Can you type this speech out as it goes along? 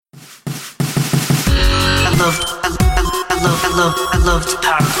I loved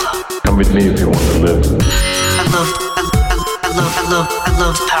Power Club. Come with me if you want to live. I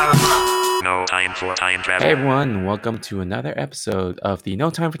loved Power Club. No time for time travel. Hey everyone, welcome to another episode of the No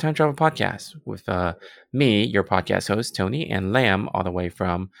Time for Time Travel podcast with me, your podcast host, Tony, and Lamb, all the way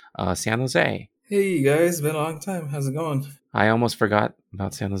from San Jose. Hey guys, been a long time. How's it going? I almost forgot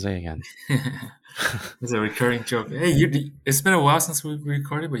about San Jose again. It's a recurring joke. Hey, it's been a while since we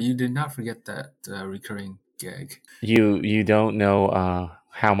recorded, but you did not forget that recurring gag. You don't know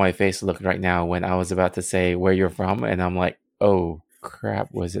how my face looked right now when I was about to say where you're from, and I'm like, oh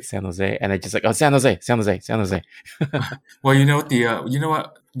crap, was it San Jose? And I just like, oh, San Jose. Well,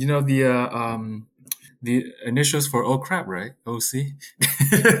 the initials for oh crap, right? OC.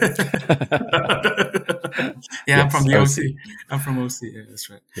 Yeah, yes, I'm from the OC. I'm from OC. Yeah, that's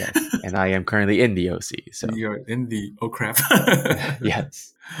right. Yes, and I am currently in the OC. So you're in the oh crap.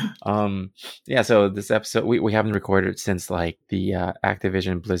 Yes. Yeah. So this episode we haven't recorded since like the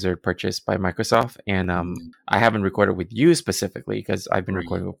Activision Blizzard purchase by Microsoft, and I haven't recorded with you specifically because I've been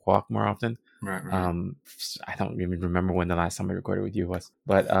recording with Quack more often. Right. I don't even remember when the last time I recorded with you was,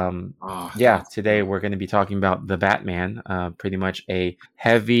 but yeah, today we're going to be talking about the Batman, pretty much a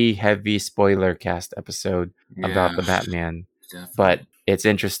heavy spoiler cast episode about the Batman. Definitely. But it's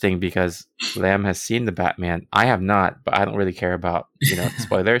interesting because Lamb has seen the Batman. I have not, but I don't really care about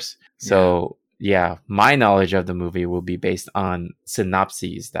spoilers. So yeah, my knowledge of the movie will be based on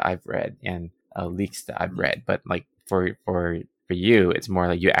synopses that I've read and leaks that I've read. But like for you, it's more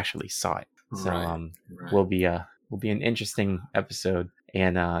like you actually saw it. So will be an interesting episode.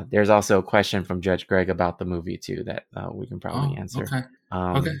 And there's also a question from Judge Greg about the movie too that we can probably answer. Okay.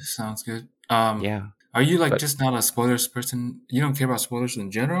 Okay, sounds good. Yeah. Are you just not a spoilers person? You don't care about spoilers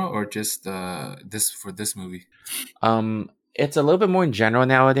in general, or just this movie? It's a little bit more in general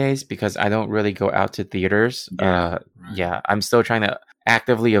nowadays because I don't really go out to theaters. Yeah, I'm still trying to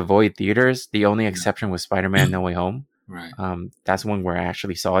actively avoid theaters. The only exception was Spider-Man: No Way Home. Right. That's one where I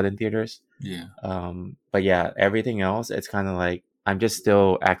actually saw it in theaters. Yeah. But yeah, everything else, it's kind of like I'm just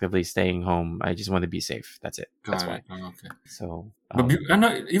still actively staying home. I just want to be safe. That's it. That's why. Oh, okay. So, but I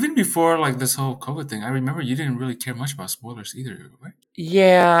know even before like this whole COVID thing, I remember you didn't really care much about spoilers either, right?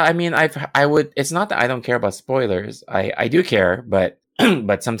 Yeah, I mean, I would. It's not that I don't care about spoilers. I do care, but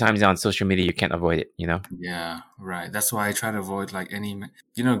but sometimes on social media you can't avoid it. Yeah, right. That's why I try to avoid like any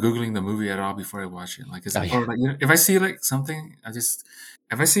googling the movie at all before I watch it. Like if I see like something,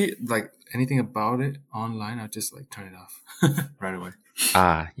 if I see like anything about it online, I'll just like turn it off right away.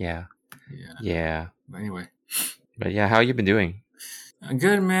 Yeah. But anyway. But yeah, how you been doing?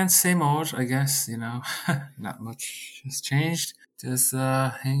 Good, man. Same old, I guess. Not much has changed. Just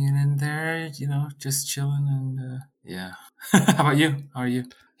hanging in there. Just chilling and yeah. How about you? How are you?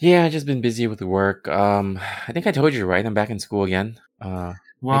 Yeah, I've just been busy with work. I think I told you, right? I'm back in school again.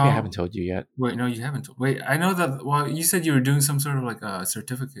 Maybe I haven't told you yet. Wait, no, you haven't. Wait, I know that. Well, you said you were doing some sort of like a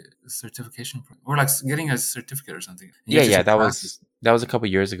certification, or like getting a certificate or something. Yeah, that was a couple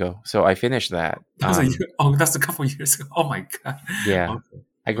years ago. So I finished that. That's a couple years ago. Oh my god. Yeah, okay.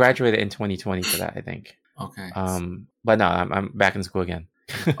 I graduated in 2020 for that, I think. Okay. But no, I'm back in school again.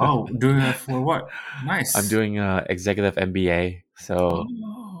 Oh, doing that for what? Nice. I'm doing executive MBA. So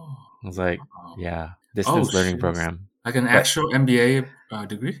I was like, distance learning program. Like an actual MBA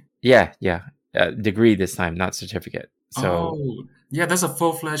degree? Yeah. Degree this time, not certificate. So that's a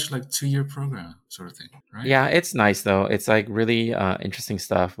full-fledged like 2-year program sort of thing, right? Yeah, it's nice though. It's like really interesting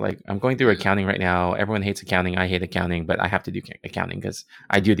stuff. Like I'm going through accounting right now. Everyone hates accounting. I hate accounting, but I have to do accounting because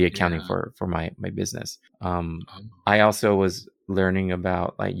I do the accounting for my business. I also was learning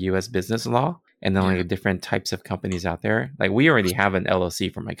about like U.S. business law and then like different types of companies out there. Like we already have an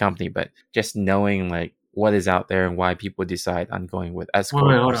LLC for my company, but just knowing like what is out there and why people decide on going with S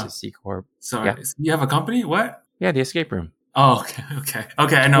Corp versus C Corp. Sorry, you have a company? What? Yeah, the Escape Room. Oh, okay.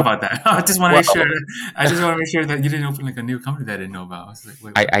 I know about that. I just want to make sure. I just want to make sure that you didn't open like a new company that I didn't know about. I was like,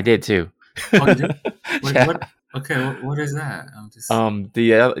 wait. I did too. Oh, you did? What? Okay, what is that?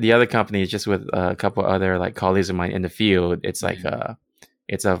 The other company is just with a couple other like colleagues of mine in the field. It's like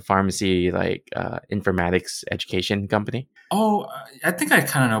it's a pharmacy like informatics education company. Oh, I think I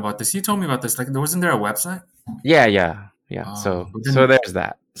kind of know about this. You told me about this. Like, wasn't there a website? Yeah. So there's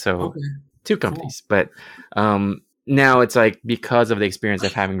that. So two companies, but now it's like because of the experience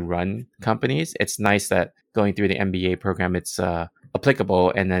of having run companies, it's nice that going through the MBA program, it's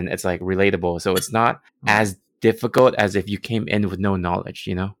applicable and then it's like relatable. So it's not as difficult as if you came in with no knowledge,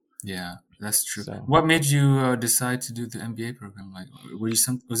 Yeah. That's true. So What made you decide to do the MBA program? Like,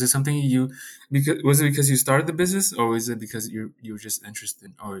 was it something because you started the business, or was it because you were just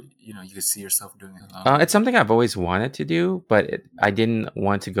interested, or you could see yourself doing it? it's something I've always wanted to do, but I didn't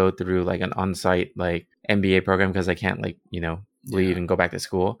want to go through like an on-site like MBA program because I can't like leave Yeah, and go back to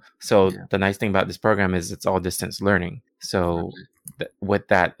school. So yeah, the nice thing about this program is it's all distance learning. So right. with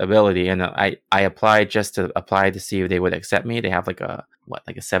that ability, and I applied just to apply to see if they would accept me. They have like a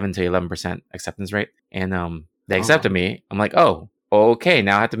 7 to 11% acceptance rate, and they Oh, wow. accepted me. I'm like, oh, okay,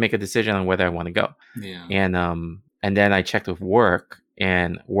 now I have to make a decision on whether I want to go. Yeah, And then I checked with work,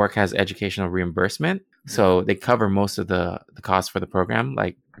 and work has educational reimbursement, yeah, so they cover most of the cost for the program,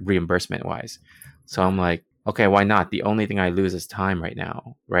 like reimbursement wise. So I'm right, like, okay, why not? The only thing I lose is time right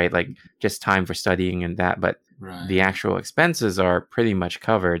now, right? Like just time for studying and that, but right. the actual expenses are pretty much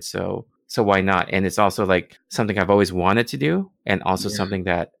covered. So why not? And it's also like something I've always wanted to do, and also Yeah, something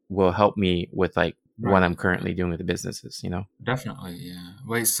that will help me with like what right. I'm currently doing with the businesses. Definitely. Yeah.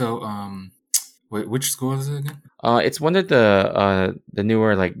 Wait. So, wait, which school is it again? It's one of the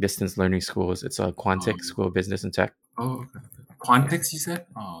newer like distance learning schools. It's a Quantic Um, School of Business and Tech. oh, okay. Yeah, Quantix, you said?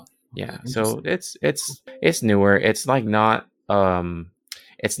 Oh, yeah. okay. So Interesting. it's newer. It's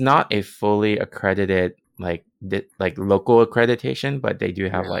not a fully accredited like local accreditation, but they do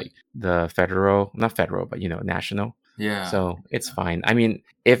have Yeah. like the federal, not federal, but national. Yeah. So it's fine. I mean,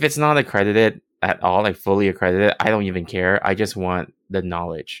 if it's not accredited at all, like fully accredited, I don't even care. I just want the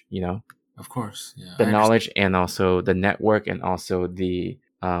knowledge, Of course. Yeah. the I understand. knowledge, and also the network, and also the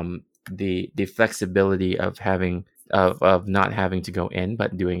flexibility of having of not having to go in,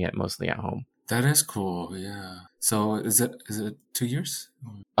 but doing it mostly at home. That is cool. Yeah. So is it 2 years?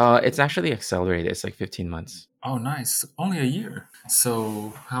 It's actually accelerated. It's like 15 months. Oh, nice. Only a year.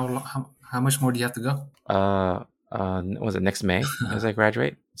 So how much more do you have to go? Was it next May as I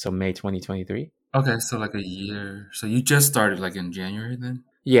graduate? So May 2023. Okay, so like a year. So you just started like in January then,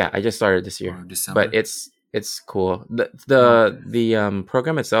 Yeah, I just started this year, or but December? it's cool. The Okay. the the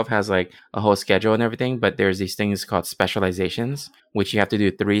program itself has like a whole schedule and everything, but there's these things called specializations, which you have to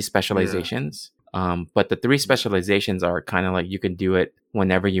do three Yeah. specializations. But the three specializations are kind of like you can do it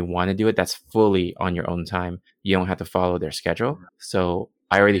whenever you want to do it. That's fully on your own time. You don't have to follow their schedule. So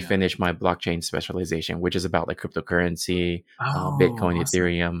I already Yeah. finished my blockchain specialization, which is about like cryptocurrency, Oh, Bitcoin, awesome.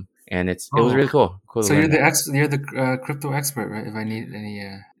 Ethereum, and it was Oh, really cool to so you're learn the that. you're the crypto expert, right? If I need any,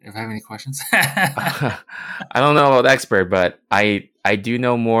 if I have any questions. I don't know about expert, but I do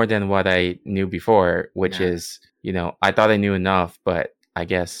know more than what I knew before, which Yeah, is, I thought I knew enough, but I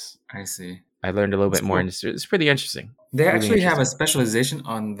guess I see. I learned a little That's bit more, and cool. it's pretty interesting. They Really actually have a interesting. specialization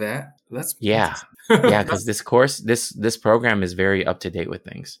on that. That's Yeah. interesting. Yeah, because That's, this program is very up to date with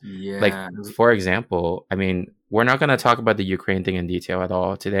things. Like, yeah, for example, I mean, we're not going to talk about the Ukraine thing in detail at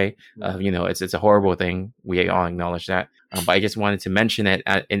all today. yeah, It's a horrible thing. We all acknowledge that. But I just wanted to mention it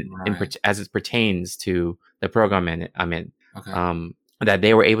right. as it pertains to the program I'm in. Okay. That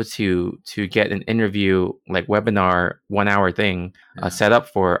they were able to get an interview, like webinar 1 hour thing, Yeah. set up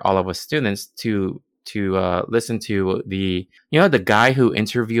for all of us students to listen to the guy who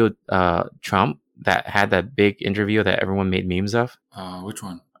interviewed Trump, that had that big interview that everyone made memes of. Which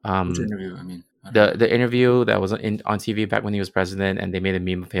one? Which Um, interview? I mean, I don't the know. the interview that was on TV back when he was president, and they made a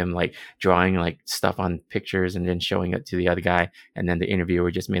meme of him like drawing like stuff on pictures and then showing it to the other guy, and then the interviewer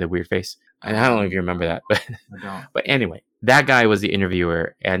just made a weird face. And I don't know if you remember that, but I don't. but anyway, that guy was the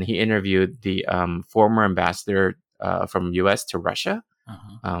interviewer, and he interviewed the former ambassador from U.S. to Russia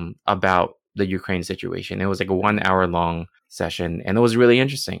Uh-huh. about the Ukraine situation. It was like a 1 hour long session, and it was really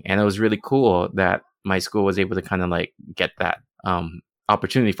interesting, and it was really cool that my school was able to kind of like get that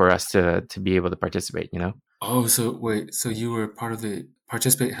opportunity for us to be able to participate. Oh, so wait, so you were part of the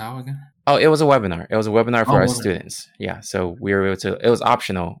participate how again? Oh, it was a webinar. It was a webinar Oh, for us what? students. Yeah, so we were able to. It was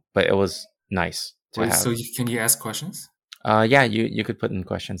optional, but it was nice to Wait, so have. can you ask questions? Yeah, you could put in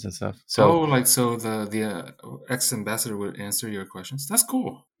questions and stuff. Oh, So like so the ex ambassador would answer your questions. That's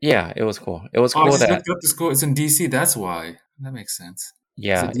cool. yeah, it was cool. It was Oh, I cool just that looked up the school. It's in DC. That's why. That makes sense. Is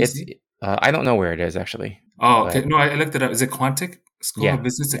yeah, it it's. DC? I don't know where it is actually, Oh, okay. but No, I looked it up. Is it Quantic School of yeah,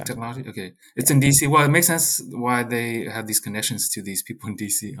 Business and yeah, Technology? Okay, it's yeah. in DC. Well, it makes sense why they have these connections to these people in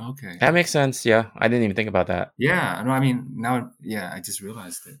DC. Okay. That makes sense. Yeah, I didn't even think about that. Yeah. No, I mean now. Yeah, I just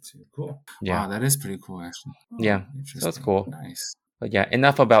realized it too. Cool. Yeah, Wow, that is pretty cool, actually. Oh, yeah. So it's interesting. cool. Nice. But yeah,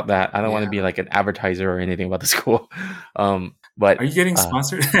 enough about that. I don't want to Yeah. be like an advertiser or anything about the school. Are But you getting uh,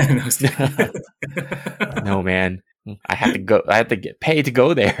 sponsored? No, I was kidding. no, man, I have to go. I have to get paid to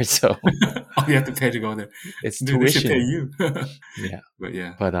go there, so Oh, you have to pay to go there. it's Dude, they should pay tuition. you. Yeah, But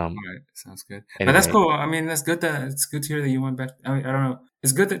yeah, But all right, sounds good. But that's anyway, cool. I mean, that's good that it's good to hear that you went back. I mean, I don't know.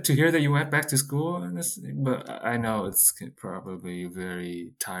 It's good to hear that you went back to school, and this, but I know it's probably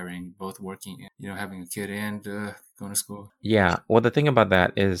very tiring, both working and having a kid and going to school. yeah. Well, the thing about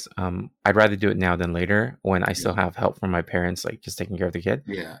that is, I'd rather do it now than later when I still Yeah, have help from my parents, like just taking care of the kid.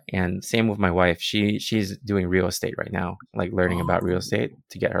 yeah. And same with my wife. She's doing real estate right now, like learning Oh, about real estate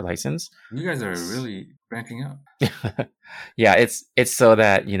to get her license. you guys are really ranking up. Yeah, it's so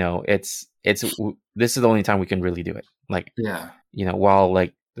that this is the only time we can really do it. Like, Yeah, while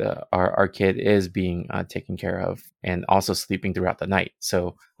like our kid is being taken care of and also sleeping throughout the night.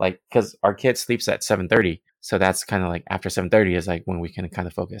 So like, because our kid sleeps at 7:30, so that's kind of like after 7:30 is like when we can kind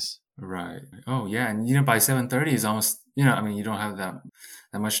of focus. right. Oh, yeah, and by 7:30 is almost I mean, you don't have that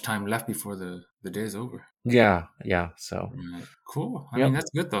much time left before the day is over. Yeah, yeah. So Right. Cool. I mean, yep.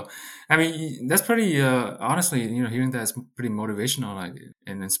 that's good though. I mean, that's pretty, honestly, hearing that is pretty motivational, like,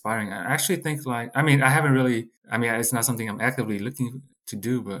 and inspiring. I actually think, like, I mean, it's not something I'm actively looking to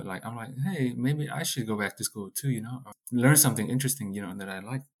do, but like, I'm like, hey, maybe I should go back to school too, or learn something interesting, that I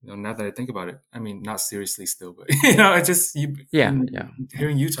like, now that I think about it. I mean, not seriously still, but, it's just Yeah, yeah.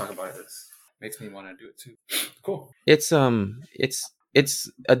 hearing you talk about this makes me want to do it too. Cool. It's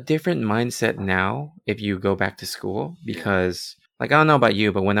a different mindset now if you go back to school, because like, I don't know about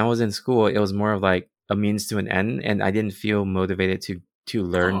you, but when I was in school, it was more of like a means to an end, and I didn't feel motivated to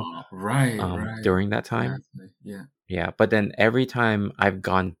learn Oh, right, right. during that time. Exactly. Yeah. Yeah, but then every time I've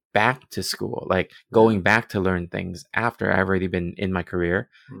gone back to school, like Yeah. going back to learn things after I've already been in my career,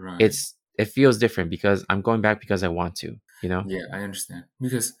 Right. it feels different because I'm going back because I want to, Yeah, I understand.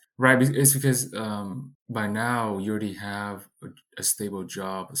 Because it's because by now you already have a stable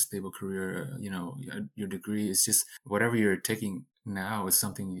job, a stable career. Your degree is just whatever you're taking now is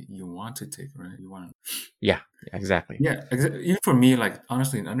something you want to take, right? You want to. Yeah, exactly. Yeah, even for me, like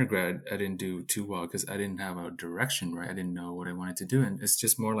honestly, in undergrad, I didn't do too well because I didn't have a direction, right? I didn't know what I wanted to do, and it's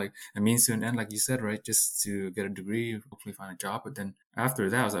just more like a means to an end, like you said, right? Just to get a degree, hopefully find a job. But then after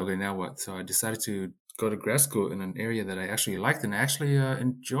that, I was like, okay, now what? So I decided to go to grad school in an area that I actually liked, and I actually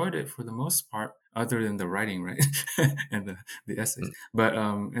enjoyed it for the most part, other than the writing, right, and the essays. But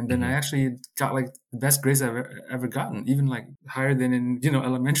and then I actually got like the best grades I've ever gotten, even like higher than in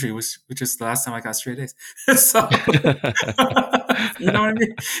elementary, which is the last time I got straight A's. So you know what I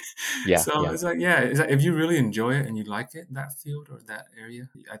mean? Yeah, So yeah. it's like, it's like if you really enjoy it and you like it, that field or that area,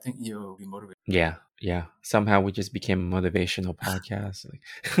 I think you'll be motivated. Yeah, yeah. Somehow we just became a motivational podcast. Like,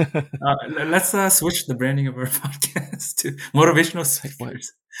 Let's switch the branding of our podcast to motivational like what?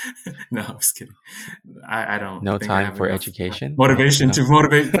 speakers. No, I'm just kidding. I don't No think I time have for enough education. motivation No. to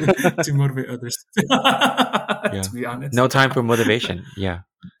motivate to motivate others. Yeah. To be honest, No time for motivation. Yeah,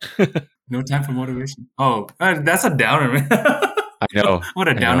 no time for motivation. Oh, that's a downer, man. I know. What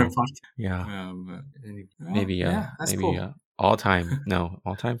a I downer know. podcast. Yeah, But anyway. maybe. Yeah, that's Maybe. cool. All time. No,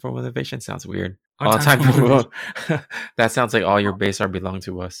 all time for motivation sounds weird. All All time time for motivation. for that sounds like all your base are belong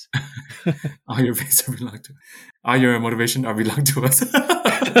to us. All your base are belong to. All your motivation are belong to us.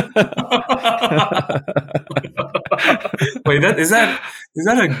 Wait, is that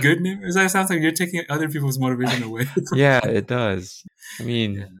a good name? That sounds like you're taking other people's motivation away. Yeah, it does. I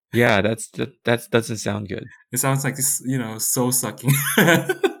mean, yeah, that doesn't sound good. It sounds like it's soul sucking.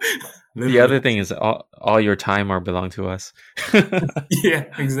 The other thing is all your time are belong to us. Yeah,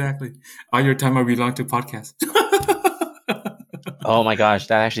 exactly. All your time are belong to podcast. Oh my gosh,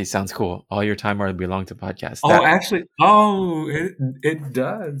 that actually sounds cool. All your time are belong to podcast. It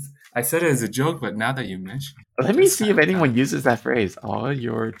does. I said it as a joke, but now that you mention it, Let me see if anyone uses that phrase. All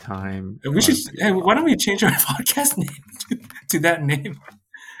your time. we should. Hey, why don't we change our podcast name to that name?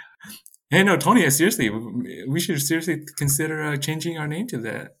 Hey, no, Tony. Seriously, we should seriously consider changing our name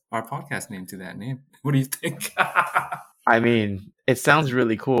to our podcast name to that name. What do you think? I mean, it sounds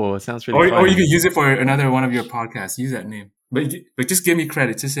really cool. It sounds really fun. Or you could use it for another one of your podcasts. Use that name, but just give me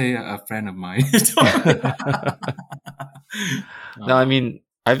credit. Just say a friend of mine. No, I mean,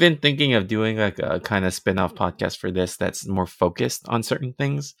 I've been thinking of doing like a kind of spin-off podcast for this that's more focused on certain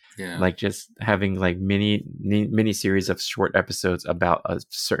things. Yeah. Like just having like mini series of short episodes about a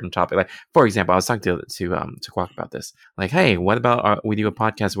certain topic. Like, for example, I was talking to Kwok about this. Like, hey, what about we do a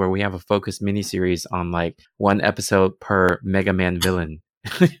podcast where we have a focused mini series on like one episode per Mega Man villain.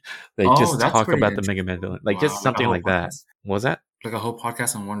 They just talk about the Mega Man villain. Like just something like that. What was that? Like a whole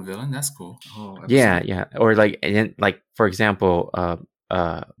podcast on one villain? That's cool. Yeah. Or like, for example,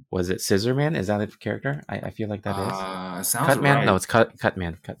 was it Scissorman? Is that the character? I feel like that is. Sounds Cutman? right. No, it's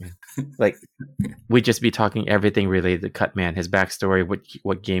Cutman. Like we'd just be talking everything related to Cutman, his backstory,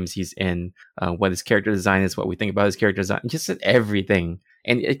 what games he's in, what his character design is, what we think about his character design, just everything.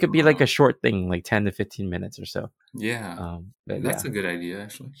 And it could be like a short thing, like 10 to 15 minutes or so. Yeah. But That's yeah, a good idea,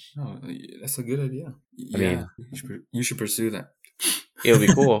 actually. No, that's a good idea. I mean, you should pursue that. it'll be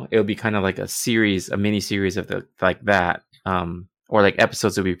cool. It'll be kind of like a mini series of like that. Or like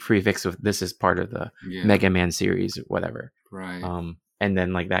episodes will be prefixed with this is part of the Yeah. Mega Man series or whatever. Right. And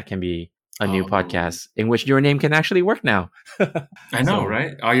then like that can be a new Oh. podcast in which your name can actually work now. I know, So,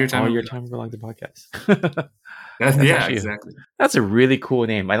 right? All your time. belongs to podcast. That's, That's yeah, actually- exactly. That's a really cool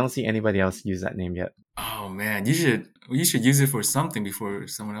name. I don't see anybody else use that name yet. Oh man, you should use it for something before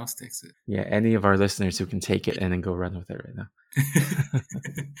someone else takes it. Yeah, any of our listeners who can take it and then go run with it right now.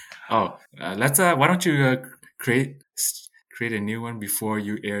 Let's. Why don't you create a new one before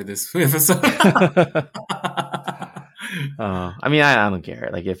you air this episode? I mean, I don't care.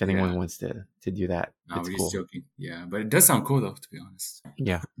 Like, if anyone Yeah. wants to do that, No, it's we're cool. just joking. Yeah, but it does sound cool though, to be honest.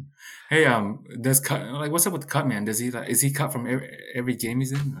 Yeah. Hey, what's up with Cutman? Does he is he cut from every game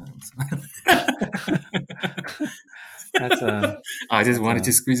he's in? That's I just wanted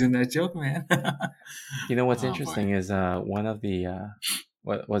to squeeze in that joke, man. you know what's Oh, boy. interesting is one of the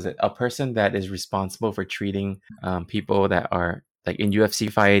what was it? A person that is responsible for treating people that are like in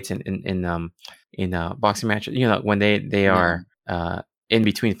UFC fights and in boxing matches. You know, when they are in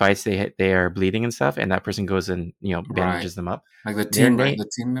between fights, they are bleeding and stuff, and that person goes and bandages them up. Like the Their team, name- the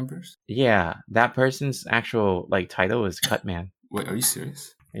team members. Yeah, that person's actual like title is Cutman. Wait, are you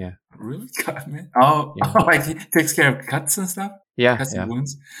serious? Yeah. Really, Cutman? Oh, Yeah. like he takes care of cuts and stuff, Yeah, cuts yeah. and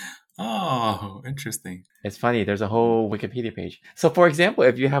wounds. Oh, interesting. It's funny. There's a whole Wikipedia page. So, for example,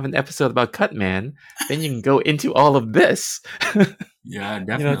 if you have an episode about Cutman, then you can go into all of this. Yeah, You know,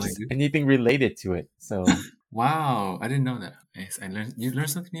 definitely. just dude. anything related to it. So, Wow, I didn't know that. Yes, you learn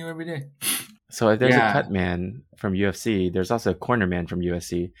something new every day. so if there's Yeah. a Cutman from UFC, there's also a Cornerman from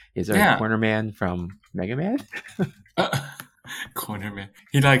UFC. Is there Yeah. a Cornerman from Mega Man? Corner man.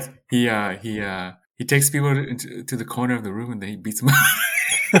 He takes people to the corner of the room and then he beats them up.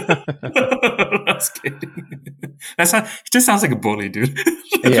 I was kidding. He just sounds like a bully, dude.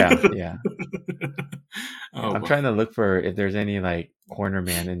 yeah. Oh, I'm wow. trying to look for if there's any like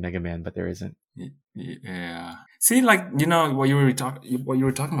Cornerman in Mega Man, but there isn't. Yeah. See, like what you were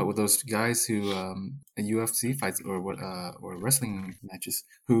talking about with those guys who UFC fights or wrestling matches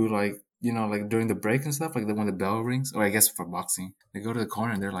who like during the break and stuff, like when the bell rings, or I guess for boxing, they go to the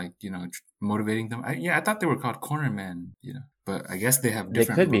corner and they're like motivating them. I thought they were called corner men, but I guess they have They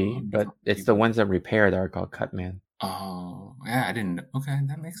different. could be, but it's the ones that repair that are called Cutman. Oh, yeah, I didn't know. Okay,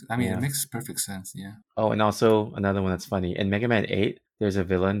 Yeah. it makes perfect sense. Yeah. Oh, and also another one that's funny. In Mega Man 8, there's a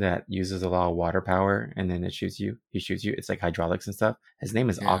villain that uses a lot of water power and then it shoots you. He shoots you. It's like hydraulics and stuff. His name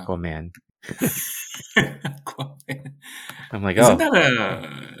is Yeah. Aquaman. Aquaman. I'm like, Isn't oh,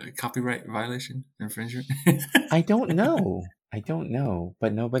 that a copyright violation, infringement? I don't know.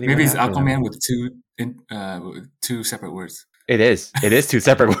 But nobody Maybe went it's after them. Aquaman with two separate words. It is two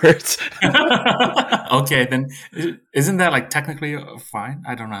separate words. Okay, then isn't that like technically fine?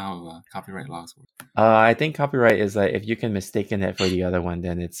 I don't know how copyright laws work. I think copyright is like if you can mistaken it for the other one,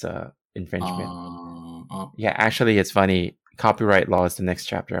 then it's infringement. Oh, Yeah, actually, it's funny. Copyright law is the next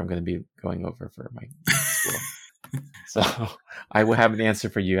chapter I'm going to be going over for my school. So I will have an answer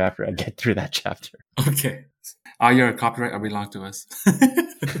for you after I get through that chapter. okay. All your copyright belong to us.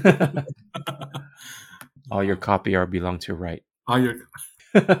 All your copy or belong to right. All your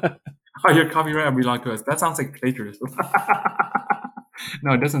copyright belong to us. That sounds like plagiarism.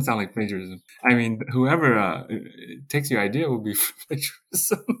 No, it doesn't sound like plagiarism. I mean, whoever takes your idea will be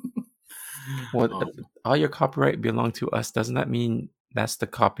plagiarism. Well, Oh. all your copyright belong to us. Doesn't that mean that's the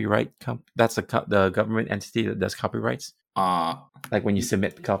copyright? That's the government entity that does copyrights. Like when you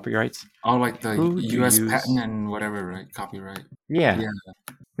submit copyrights. Like the Who to U.S. use- patent and whatever, right? Copyright. Yeah. Yeah.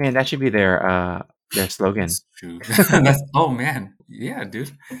 Man, that should be their slogan. That's true. Oh man, yeah,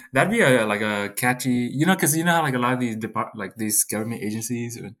 dude, that'd be a catchy, because how like a lot of these these government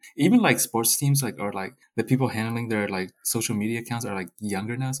agencies, or even like sports teams, or like the people handling their like social media accounts are like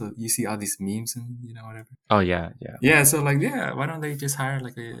younger now, so you see all these memes and whatever. Oh yeah. Yeah, so like why don't they just hire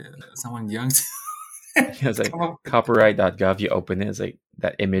like someone young? It's like Come up- copyright.gov. You open it, it's like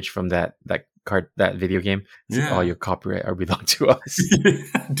that image from that video game. It's like, Yeah. all your copyright are belong to us.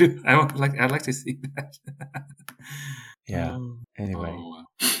 Dude, I'd like to see that. Yeah. Oh, Anyway,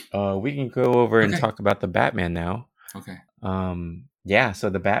 wow. we can go over and Okay. talk about the Batman now. Okay. Yeah. So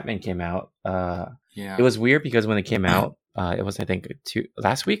the Batman came out. Yeah. It was weird because when it came out, It was, I think,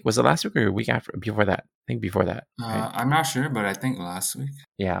 last week. Was it last week or a week after? Before that, I think before that. Right? I'm not sure, but I think last week.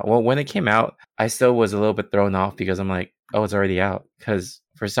 Yeah. Well, when it came out, I still was a little bit thrown off because I'm like, oh, it's already out. Because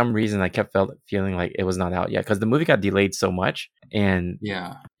for some reason, I kept feeling like it was not out yet because the movie got delayed so much. And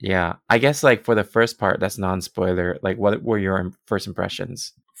Yeah. I guess like for the first part, that's non-spoiler. Like, what were your first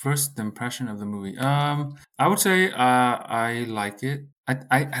impressions? First impression of the movie. I would say I like it.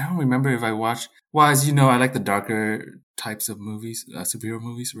 I don't remember if I watched. Well, as you know, I like the darker types of movies, superhero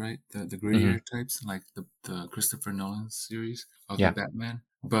movies, right? The grittier types, like the Christopher Nolan series of the Yeah. Batman.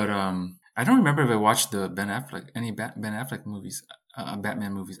 But I don't remember if I watched the Ben Affleck movies,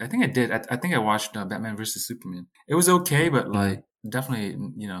 Batman movies. I think I did. I think I watched Batman versus Superman. It was okay, but like definitely,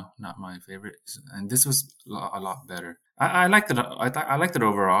 not my favorite. And this was a lot better. I liked it. I liked it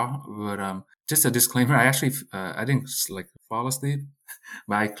overall, but just a disclaimer. I actually I didn't like fall asleep,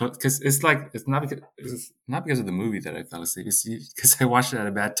 but because it's not because of the movie that I fell asleep. It's because I watched it at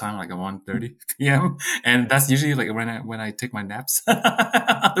a bad time, like at 1:30 p.m. And that's usually like when I take my naps on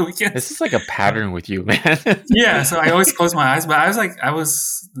the weekends. This is like a pattern with you, man. Yeah, so I always close my eyes, but I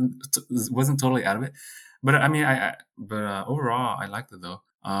wasn't totally out of it. But I mean, but overall, I liked it though.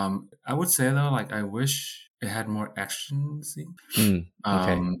 I would say though, like I wish it had more action scene.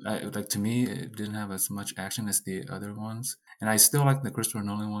 Okay. Like to me, it didn't have as much action as the other ones, and I still like the Christopher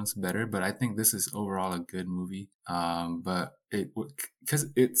Nolan ones better. But I think this is overall a good movie. But because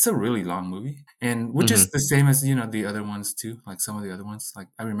it's a really long movie, and which is the same as the other ones too. Like some of the other ones, like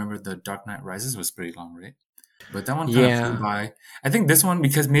I remember the Dark Knight Rises was pretty long, right? But that one kind of flew by. I think this one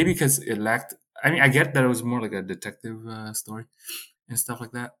because it lacked. I mean, I get that it was more like a detective story and stuff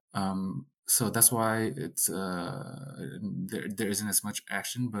like that. So that's why it's there isn't as much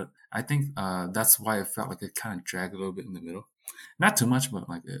action, but I think that's why it felt like it kind of dragged a little bit in the middle. Not too much, but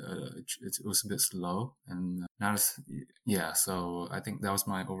like it was a bit slow and not as So I think that was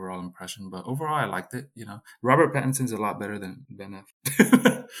my overall impression. But overall, I liked it. Robert Pattinson's a lot better than Ben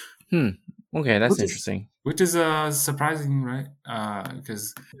Affleck. Okay, that's interesting. Which is surprising, right?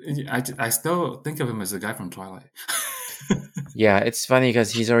 Because I still think of him as the guy from Twilight. Yeah, it's funny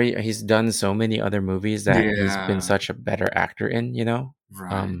because he's done so many other movies that he's been such a better actor in,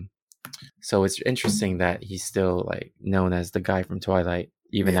 Right. So it's interesting that he's still like known as the guy from Twilight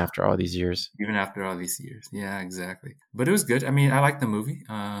even after all these years. Even after all these years. Yeah, exactly. But it was good. I mean, I liked the movie.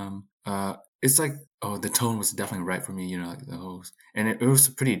 It's like the tone was definitely right for me, like the whole, and it was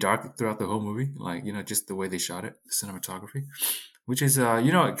pretty dark throughout the whole movie, like just the way they shot it, the cinematography. Which is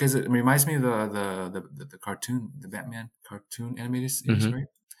because it reminds me of the cartoon, the Batman cartoon animated series, right?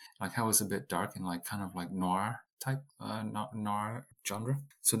 Like how it's a bit dark and like kind of like noir type, noir genre.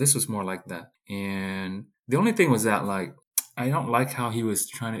 So this was more like that. And the only thing was that like I don't like how he was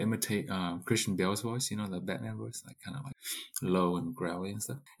trying to imitate Christian Bale's voice, the Batman voice, like kind of like low and growly and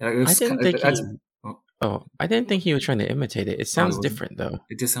stuff. And I didn't think he was trying to imitate it. It sounds different though.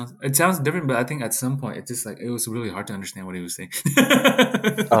 It sounds different, but I think at some point it was really hard to understand what he was saying.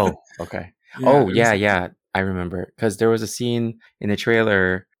 Oh, okay. Yeah. I remember because there was a scene in the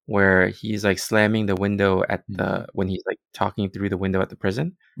trailer where he's like slamming the window when he's like talking through the window at the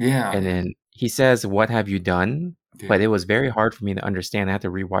prison. Yeah. And then he says, "What have you done?" Yeah. But it was very hard for me to understand. I had to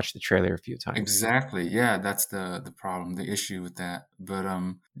rewatch the trailer a few times. Exactly. Yeah, that's the problem, the issue with that. But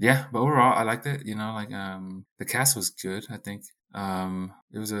but overall I liked it. The cast was good, I think.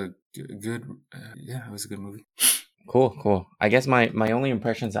 It was a good it was a good movie. Cool. I guess my only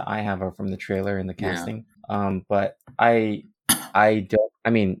impressions that I have are from the trailer and the casting. But I don't. I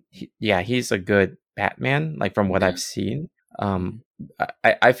mean, he's a good Batman. Like from what I've seen.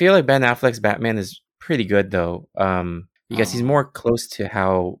 I feel like Ben Affleck's Batman is pretty good though. Because he's more close to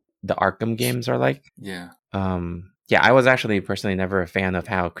how the Arkham games are like. Yeah. I was actually personally never a fan of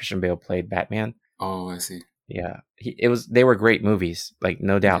how Christian Bale played Batman. Oh, I see. Yeah, they were great movies. Like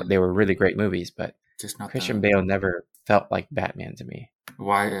no doubt, they were really great movies. But just not Christian Bale never felt like Batman to me.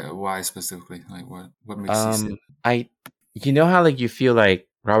 Why specifically? Like what makes you say? How like you feel like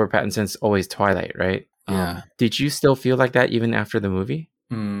Robert Pattinson's always Twilight, right? Yeah. Did you still feel like that even after the movie?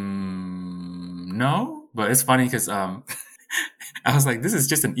 No, but it's funny because I was like, this is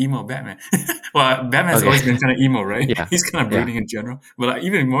just an emo Batman. Well, Batman's always been kind of emo, right? Yeah. He's kind of brooding in general, but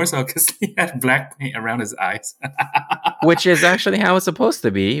even more so because he had black paint around his eyes. Which is actually how it's supposed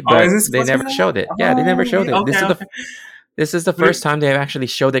to be, but they never showed it. Yeah, they never showed it. Okay, this is the first time they've actually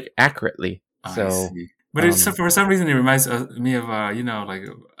showed it accurately. So, but for some reason it reminds me of like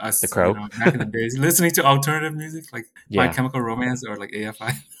us, The Crow, back in the days, listening to alternative music like My Chemical Romance or like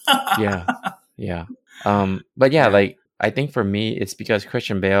AFI. Yeah. But like I think for me, it's because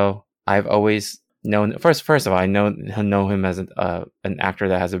Christian Bale. I've always No, first of all, I know him as an actor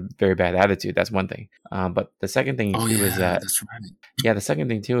that has a very bad attitude. That's one thing. But the second thing Oh too is yeah, that that's right. the second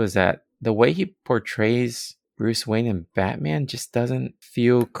thing too is that the way he portrays Bruce Wayne and Batman just doesn't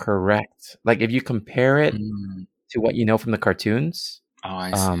feel correct. Like if you compare it Mm. to what you know from the cartoons, Oh,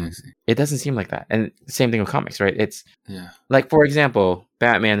 I see. I see. it doesn't seem like that. And same thing with comics, right? It's Yeah, like, for example,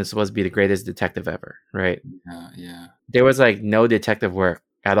 Batman is supposed to be the greatest detective ever, right? yeah. There was like no detective work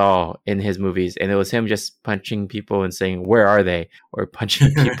at all in his movies, and it was him just punching people and saying, "Where are they?" or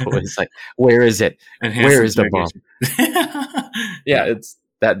punching people. It's like, "Where is it? Enhance Where is the bomb?" interrogation. Yeah, Yeah, it's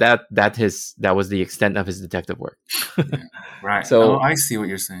that was the extent of his detective work. yeah. Right. Oh, So I see what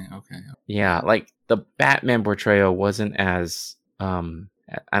you're saying. Okay. yeah, like the Batman portrayal wasn't as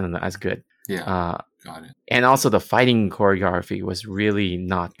I don't know, as good. Yeah, Uh, got it. and also the fighting choreography was really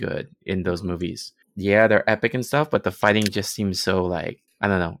not good in those movies. Yeah, they're epic and stuff, but the fighting just seems so like, I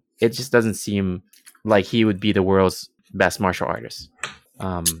don't know. It just doesn't seem like he would be the world's best martial artist. If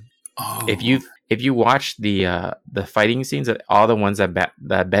Oh, you watch the fighting scenes, all the ones that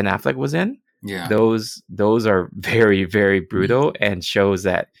that Ben Affleck was in, yeah. those are very, very brutal and shows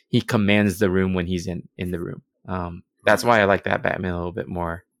that he commands the room when he's in the room. That's why I like that Batman a little bit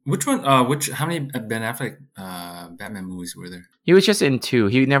more. Which one? How many Ben Affleck Batman movies were there? He was just in two.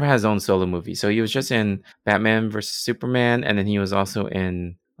 He never had his own solo movie. So he was just in Batman versus Superman, and then he was also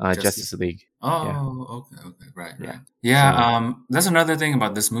in Justice League. Oh, okay, right. Yeah. Yeah, So that's another thing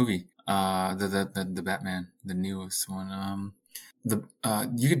about this movie. The Batman, the newest one.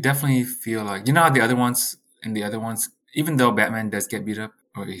 You could definitely feel like, you know how the other ones, even though Batman does get beat up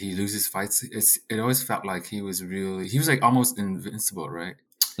or he loses fights, it always felt like he was like almost invincible, right?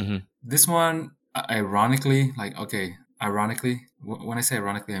 mhm. This one, ironically, when I say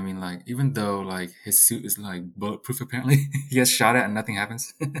ironically, I mean like even though like his suit is like bulletproof, apparently he gets shot at and nothing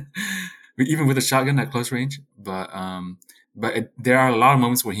happens, even with a shotgun at close range. But there are a lot of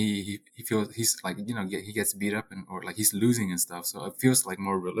moments where he feels he's like, he gets beat up or like he's losing and stuff. So it feels like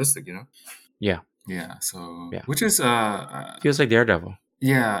more realistic, Yeah. Yeah. So Yeah. which is Feels like Daredevil.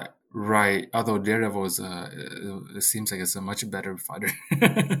 yeah, right. Although Daredevil is, it seems like it's a much better fighter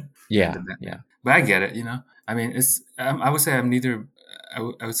than Yeah. the Batman. Yeah. But I get it. I mean, I would say I'm neither. I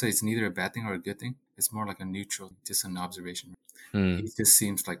would say it's neither a bad thing or a good thing. It's more like a neutral, just an observation. Mm, He just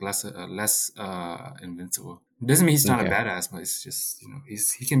seems like less invincible. Doesn't mean he's not a okay. badass, but it's just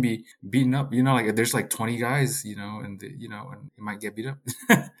he can be beaten up. Like if there's like 20 guys, and he might get beat up.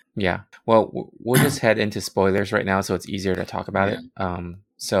 Yeah. Well, we'll just head into spoilers right now, so it's easier to talk about Yeah. it.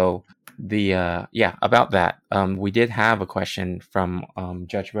 So about that. We did have a question from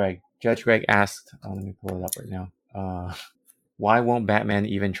Judge Greg. Judge Greg asked, let me pull it up right now. Why won't Batman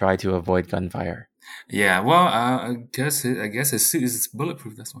even try to avoid gunfire? Yeah, well, I guess his suit is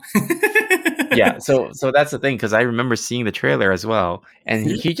bulletproof. That's why. Yeah, so that's the thing, because I remember seeing the trailer as well, and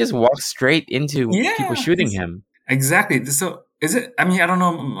he just walks straight into people Yeah, shooting him. exactly. So is it? I mean, I don't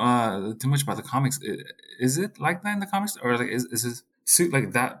know too much about the comics. Is it like that in the comics, or like is his suit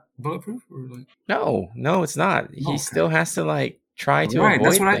like that bulletproof, or like? No, it's not. He Oh, still okay. has to like try to Right,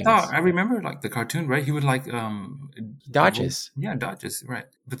 that's avoid what I thought. things. I remember like the cartoon, right? He would like He dodges. dodges, right?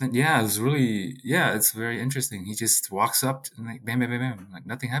 But then it's very interesting. He just walks up and like bam, bam, bam, bam, like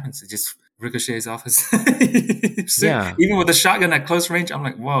nothing happens. It just ricochets off his suit. Yeah, Even with the shotgun at close range, I'm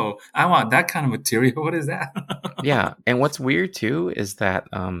like, whoa, I want that kind of material. What is that? yeah. And what's weird too is that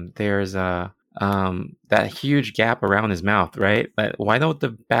there's that huge gap around his mouth, right? But why don't the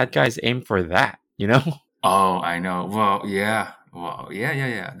bad guys aim for that? You know? Oh, I know. Well, yeah. Well,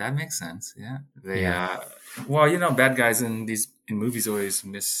 yeah. That makes sense. Yeah. They Yeah. bad guys in movies always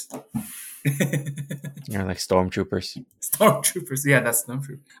miss You're like stormtroopers. stormtroopers. Yeah, that's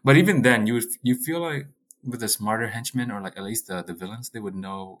stormtrooper. But even then, you feel like with the smarter henchmen or like at least the villains, they would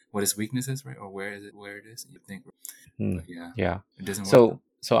know what his weakness is, right? Or where it is. You think, Hmm. but yeah, Yeah. it doesn't work.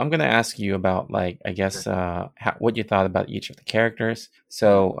 So I'm gonna ask you about like, I guess what you thought about each of the characters.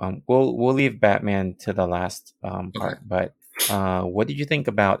 So we'll leave Batman to the last part, but what did you think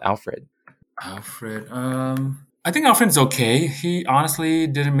about Alfred? Alfred. I think Alfred's okay. He honestly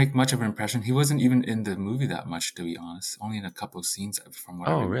didn't make much of an impression. He wasn't even in the movie that much, to be honest. Only in a couple of scenes, from what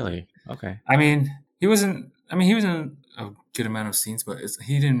I Oh, remember. really? Okay. I mean, he wasn't. I mean, he was in a good amount of scenes, but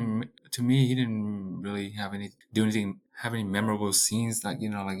he didn't. To me, he didn't really have any memorable scenes like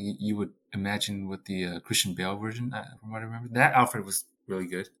like you would imagine with the Christian Bale version. From what I remember, that Alfred was really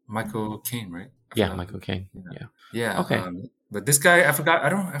good. Michael Caine, right? Yeah, Michael Caine. Yeah. Yeah. Okay. But this guy, I forgot. I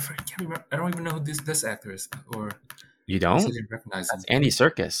can't remember. I don't even know who this actor is, or You I don't? didn't recognize him. That's Andy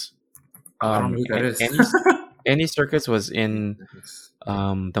Serkis. I don't know who that is. Andy's Andy Serkis was in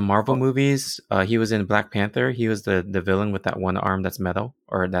the Marvel movies. He was in Black Panther. He was the villain with that one arm that's metal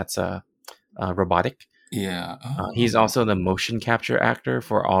or that's robotic. Yeah. He's also the motion capture actor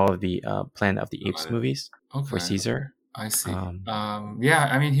for all of the Planet of the Apes Got it. movies for Okay. Caesar. I see. Um, Yeah,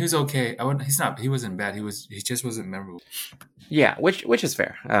 I mean, he was okay. He's not. He wasn't bad. He just wasn't memorable. Yeah, which is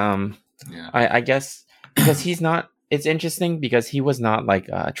fair. Yeah. I guess because he's not. It's interesting because he was not like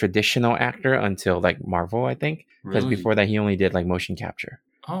a traditional actor until like Marvel, I think. Because Really? before that, he only did like motion capture.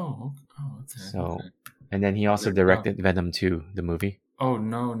 Oh. Okay. So, Okay. and then he also There you go. directed Venom 2, the movie. Oh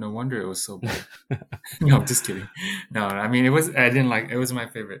no! No wonder it was so bad. No, I'm just kidding. No, I mean it was. I didn't like. It was my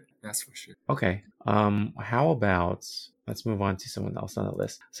favorite. That's for sure. Okay. How about let's move on to someone else on the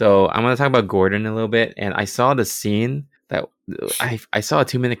list. So I'm gonna talk about Gordon a little bit, and I saw the scene that I saw a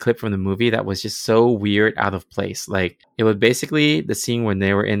 2-minute clip from the movie that was just so weird, out of place. Like it was basically the scene when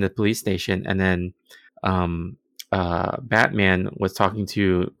they were in the police station, and then Batman was talking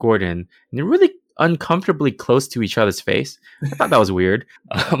to Gordon, and they're really uncomfortably close to each other's face. I thought that was weird.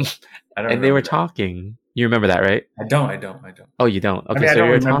 I don't And they were remember that. talking. You remember that, right? I don't. Oh, you don't. I Okay, mean, I so don't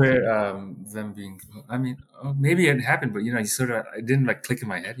you're remember talking. them being. I mean, maybe it happened, but you sort of. It didn't like click in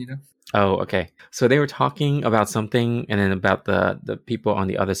my head. Oh, okay. So they were talking about something, and then about the people on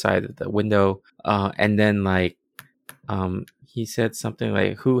the other side of the window. And then like, he said something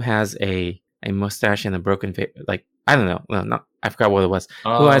like, "Who has a mustache and a broken face?" Like, I don't know. No, not. I forgot what it was.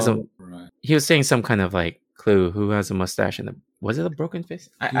 Who has a? Oh, right. He was saying some kind of like clue. Who has a mustache and a? Was it a broken face?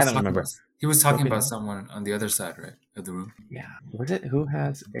 I don't remember. He was talking Broken about nose? someone on the other side, right, of the room. Yeah. Was it who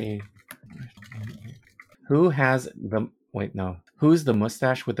has a? Who has the? Wait, no. Who's the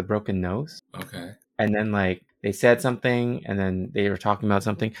mustache with the broken nose? Okay. And then like they said something, and then they were talking about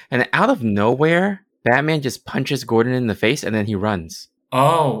something, and then out of nowhere, Batman just punches Gordon in the face, and then he runs.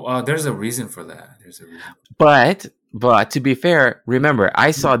 Oh, there's a reason for that. There's a reason. But to be fair, remember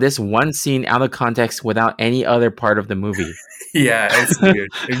I saw this one scene out of context without any other part of the movie. Yeah, it's weird.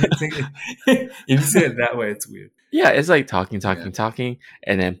 If you say it that way, it's weird. Yeah, it's like talking,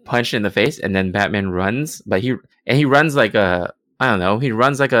 and then punch in the face, and then Batman runs, but he runs like a, I don't know, he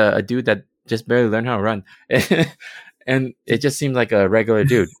runs like a dude that just barely learned how to run, and it just seemed like a regular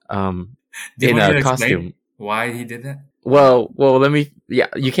dude, in a costume. Why he did that? Well,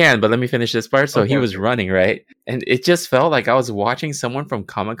 you can, but let me finish this part. So Okay, he was okay. running, right? And it just felt like I was watching someone from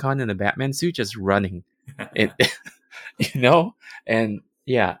Comic-Con in a Batman suit just running. It, and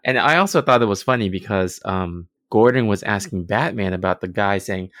yeah. And I also thought it was funny because Gordon was asking Batman about the guy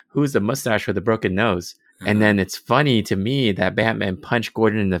saying, "Who's the mustache with the broken nose?" And then it's funny to me that Batman punched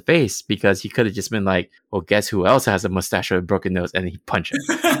Gordon in the face because he could have just been like, "Well, guess who else has a mustache with a broken nose?" And he punched him.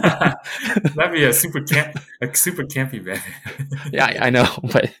 That'd be a super campy Batman. Yeah, I know,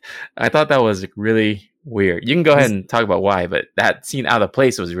 but I thought that was really weird. You can go ahead and talk about why, but that scene out of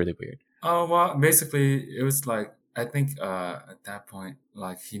place was really weird. Oh well, basically it was like I think at that point,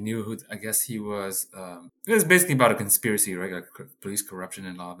 like he knew who. I guess he was. It was basically about a conspiracy, right? Like police corruption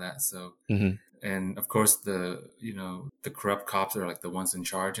and all that. So, Mm-hmm. and of course the corrupt cops are like the ones in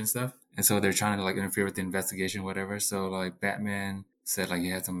charge and stuff. And so they're trying to like interfere with the investigation, whatever. So like Batman said, like he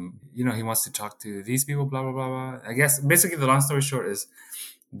had some, he wants to talk to these people, blah blah blah blah. I guess basically the long story short is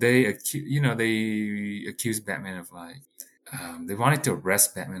they accused Batman of like. They wanted to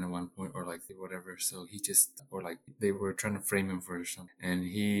arrest Batman at one point or like whatever. So he just, or like they were trying to frame him for something. And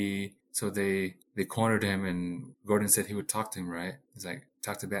they cornered him and Gordon said he would talk to him, right? He's like,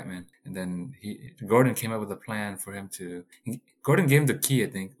 talk to Batman. And then Gordon came up with a plan for him Gordon gave him the key, I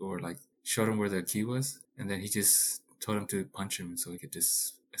think, or like showed him where the key was. And then he just told him to punch him so he could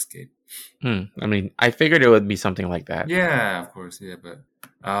just escape. I mean, I figured it would be something like that. Yeah, of course. Yeah. But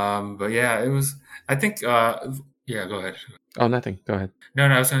yeah, it was, I think, yeah, go ahead. Oh, nothing. Go ahead. No,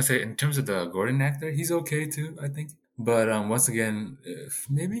 I was gonna say in terms of the Gordon actor, he's okay too, I think. But once again,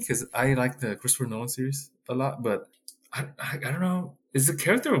 maybe because I like the Christopher Nolan series a lot, but I don't know. Is the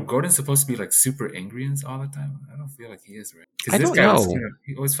character of Gordon supposed to be like super angry and all the time? I don't feel like he is, right? I Because this don't guy was know.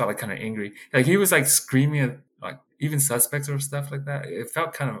 he always felt like kind of angry. Like he was like screaming at like even suspects or stuff like that. It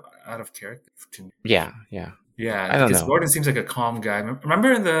felt kind of out of character to me. Yeah. Yeah, I don't because know. Gordon seems like a calm guy.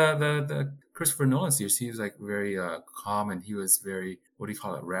 Remember in the Christopher Nolan series, he was like very calm and he was very, what do you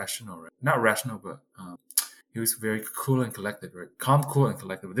call it, rational, right? Not rational, but he was very cool and collected, right? Calm, cool, and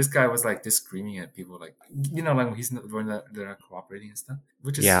collected. But this guy was like just screaming at people, like like when they're not cooperating and stuff,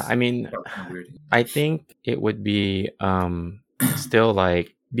 which is Yeah, I mean, kind of weird. I think it would be still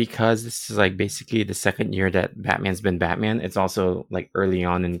like, because this is like basically the second year that Batman's been Batman. It's also like early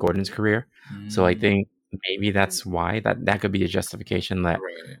on in Gordon's career, so I think maybe that's why that could be a justification that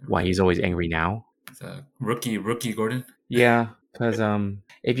Right. why he's always angry now. Rookie Gordon. Yeah, because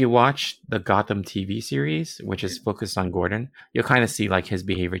if you watch the Gotham TV series, which is focused on Gordon, you'll kind of see like his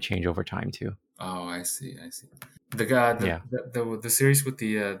behavior change over time too. Oh, I see. The guy, Yeah, the series with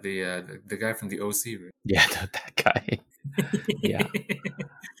the guy from the OC, right? yeah, that guy. Yeah,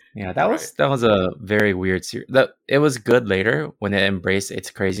 yeah, that Right. was a very weird series. That it was good later when it embraced its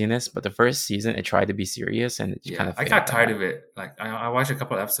craziness, but the first season it tried to be serious and it kind Yeah, of I failed got that tired way. of it. Like I watched a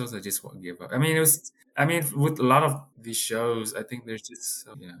couple of episodes, I just gave up. I mean, it was. I mean, with a lot of these shows, I think there's just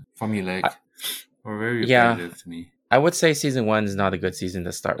I, formulaic or very yeah, repetitive to me. I would say season one is not a good season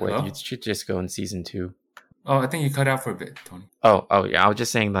to start with. You Hello? should just go in season two. Oh, I think you cut out for a bit, Tony. Oh, yeah. I was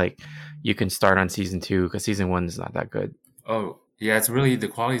just saying like you can start on season two because season one is not that good. Oh, yeah, it's really the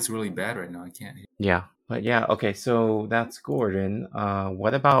quality is really bad right now. I can't hear. Yeah, but yeah. Okay, so that's Gordon.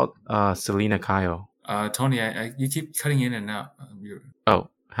 What about Selena Kyle? Tony, you keep cutting in and out. Oh,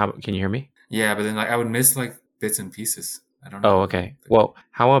 how can you hear me? Yeah, but then like I would miss like bits and pieces. I don't Oh, know. okay. Well,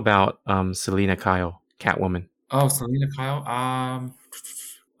 how about Selena Kyle, Catwoman? Oh, Selena Kyle.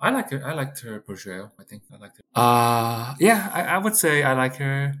 I like her. I liked her portrayal. I think I liked her. Yeah, I would say I like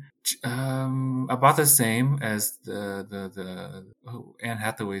her. About the same as Anne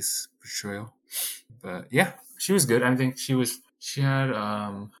Hathaway's portrayal. But yeah, she was good. I think she had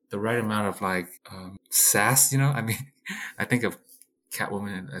the right amount of like sass. You know, I mean, I think of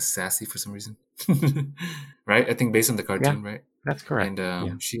Catwoman as sassy for some reason, right? I think based on the Yeah, cartoon, right? that's correct. And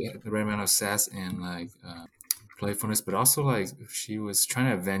Yeah. she had the right amount of sass and like playfulness, but also like she was trying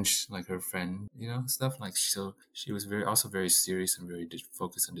to avenge like her friend, you know, stuff like she was very serious and very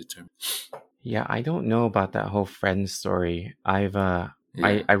focused and determined. Yeah, I don't know about that whole friend story. Yeah,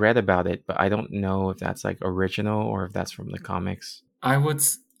 I read about it, but I don't know if that's like original or if that's from the comics. I would.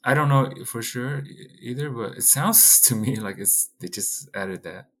 I don't know for sure either, but it sounds to me like they just added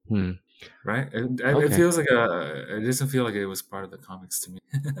that. Hmm. Right? It Okay. feels like it doesn't feel like it was part of the comics to me.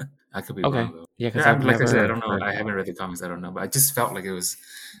 I could be Okay. wrong though. Yeah, because Yeah, I've like I said, I never don't know. heard I that. haven't read the comics. I don't know, but I just felt like it was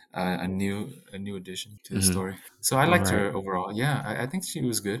a new addition to the Hmm. story. So I All liked right. her overall. Yeah, I think she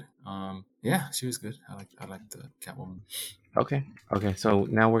was good. Yeah, she was good. I liked the Catwoman. Okay. Okay. So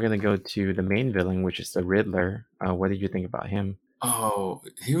now we're gonna go to the main villain, which is the Riddler. What did you think about him? Oh,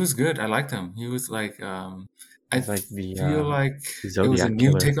 he was good. I liked him. He was like I He's like the feel like it was a Zodiac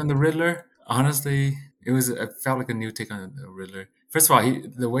new killer. take on the Riddler. Honestly, it felt like a new take on the Riddler. First of all,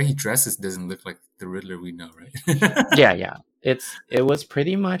 the way he dresses doesn't look like the Riddler we know, right? Yeah, yeah. It was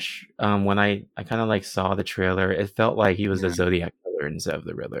pretty much when I kind of like saw the trailer, it felt like he was the Yeah, Zodiac killer instead of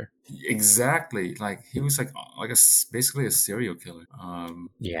the Riddler. exactly. Like he was like basically a serial killer.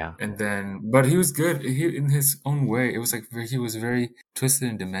 Yeah. And then, but he was good. He in his own way. It was like he was very twisted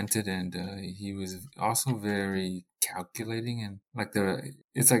and demented, and he was also very calculating and like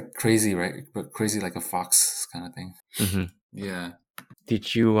it's like crazy, right? But crazy like a fox kind of thing. Hmm. Yeah.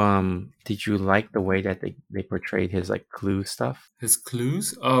 Did you like the way that they portrayed his like clue stuff, His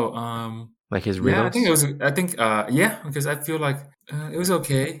clues? Oh, like his yeah, I think it riddles? was. I think, yeah, because I feel like it was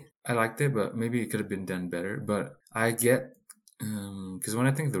okay. I liked it, but maybe it could have been done better. But I get, because when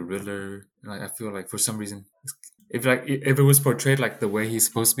I think the Riddler, like I feel like for some reason, if it was portrayed like the way he's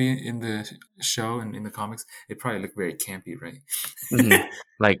supposed to be in the show and in the comics, it probably looked very campy, right? Hmm.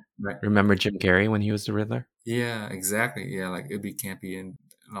 Like, Right. remember Jim Carrey when he was the Riddler? Yeah, exactly. Yeah, like it'd be campy and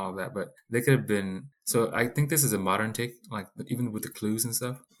all of that, but they could have been. So I think this is a modern take, like even with the clues and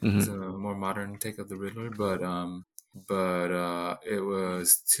stuff, it's Hmm. a more modern take of the Riddler. But it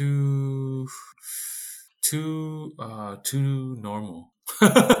was too normal,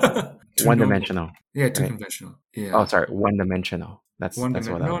 too One normal. dimensional, Yeah, too right? conventional. Oh, Yeah. sorry, one dimensional. One That's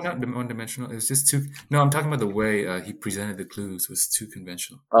what dimension. I No, was. not one dimensional. It was just too. No, I'm talking about the way he presented the clues was too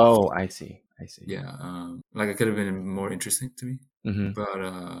conventional. Oh, I see. I see. Yeah, like it could have been more interesting to me. Hmm. But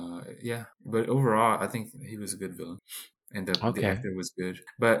yeah. But overall, I think he was a good villain, and the Okay. actor was good.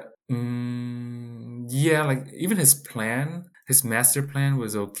 But yeah, like even his master plan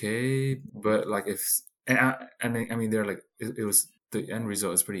was okay. But like if I mean, they're like it was the end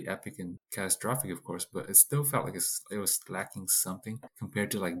result is pretty epic and catastrophic, of course. But it still felt like it was lacking something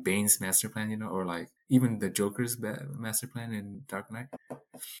compared to like Bane's master plan, you know, or like even the Joker's master plan in Dark Knight.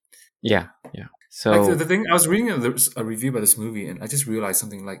 Yeah. Yeah. Like So. the thing, I was reading a review about this movie, and I just realized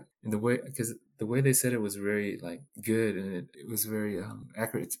something. Like in the way, because the way they said it was very like good, and it was very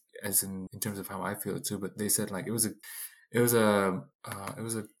accurate, as in terms of how I feel it too. But they said like it was a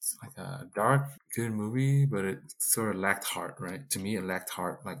like a dark, good movie, but it sort of lacked heart. Right? To me, it lacked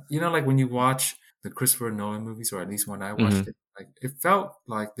heart. Like you know, like when you watch the Christopher Nolan movies, or at least when I Hmm. watched it, like it felt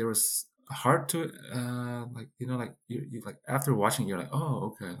like there was hard to like like you like after watching you're like,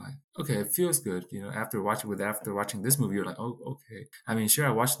 oh, okay, like okay, it feels good, after watching this movie you're like, oh, okay. I mean, sure,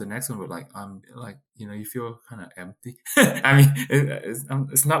 I watched the next one, but like like you feel kind of empty. I mean,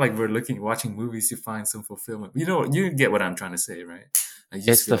 it's not like we're watching movies to find some fulfillment. You get what I'm trying to say, right? Like you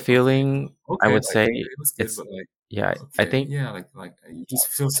just It's feel the like, okay, feeling I okay, would like say. it was good, It's but like yeah. I okay, think yeah, like you just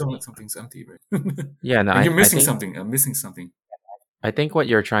feel something's empty, right? yeah. No, Like you're I missing think something. I'm missing something. what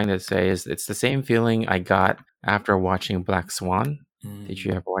you're trying to say is it's the same feeling I got after watching Black Swan. Did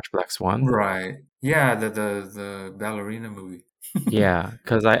you Mm. ever watch Black Swan? Right. Yeah, the ballerina movie. Yeah,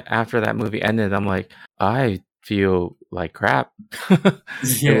 because I after that movie ended, I'm like, I feel like crap. it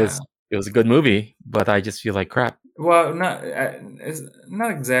Yeah. was it was a good movie, but I just feel like crap. Well, it's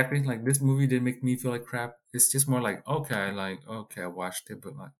not exactly like this movie didn't make me feel like crap. It's just more like okay, I watched it,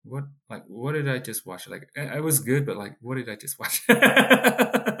 but like what did I just watch? Like I was good, but like what did I just watch?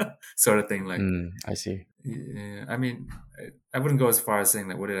 Sort of thing. Like I see. yeah, I mean, I wouldn't go as far as saying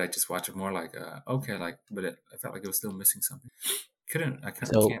like what did I just watch? More like okay, like but I felt like it was still missing something. I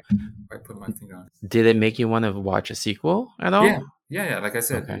So, can't quite put my finger on it. did it make you want to watch a sequel at Yeah, all? yeah. Like I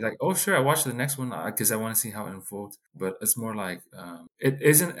said, Okay. like oh sure, I watched the next one because I want to see how it unfolds. But it's more like it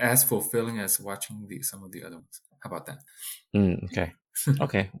isn't as fulfilling as watching some of the other ones. How about that? Okay.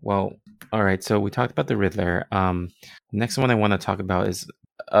 Okay. Well, all right. So we talked about the Riddler. Next one I want to talk about is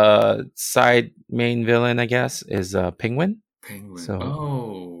side main villain, I guess, is Penguin. Penguin. So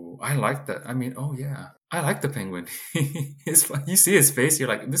Oh, I like that. I mean, oh yeah, I like the penguin. You see his face, you're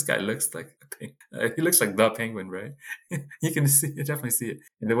like, this guy looks like a he looks like the penguin, right? You can definitely see it.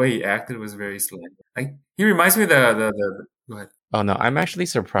 And the way he acted was very slick. Like he reminds me of the go ahead. oh no, I'm actually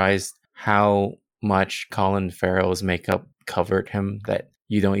surprised how much Colin Farrell's makeup covered him that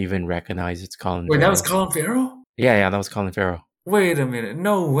you don't even recognize it's Colin Wait, that was Farrell. Colin Farrell? Yeah, that was Colin Farrell. Wait a minute.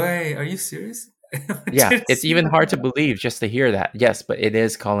 No way. Are you serious? I Yeah, didn't it's see even hard to that. believe just to hear that. Yes, but it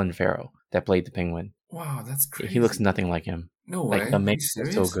is Colin Farrell that played the Penguin. Wow, that's He looks crazy. nothing like him. No Like way. the Are you makeup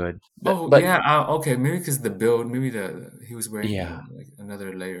was so serious? good. Oh But yeah. Okay, maybe because the build, maybe the he was wearing yeah, like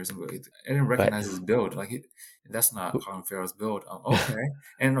another layer or something. I didn't but recognize his build. Like that's not who Colin Farrell's build. Okay,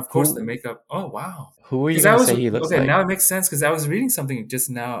 and of course the who makeup. Oh wow. who are you Because I gonna was say he looks okay. like? Now it makes sense because I was reading something just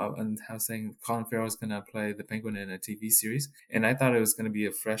now and how saying Colin Farrell is gonna play the Penguin in a TV series, and I thought it was gonna be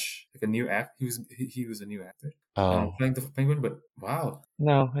a fresh, like a new act. He was a new actor Oh playing the Penguin, but wow.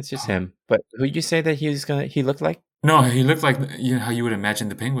 no, it's just him. But who did you say that he looked like? No, he looked like how you would imagine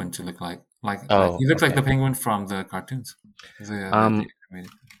the penguin to look like. Like Oh, he looked like the okay. penguin from the cartoons. The Um,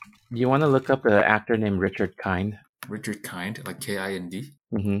 animated. you want to look up an actor named Richard Kind? Richard Kind, like Kind.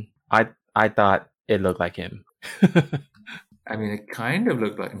 Mm-hmm. I thought it looked like him. I mean, it kind of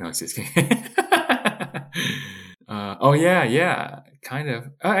looked like. No, it's just kidding. Oh yeah, kind of.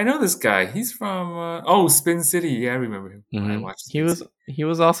 I know this guy. He's from Spin City. Yeah, I remember him. I Mm-hmm. watched Spin City. He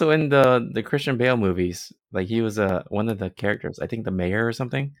was also in the Christian Bale movies. Like he was one of the characters. I think the mayor or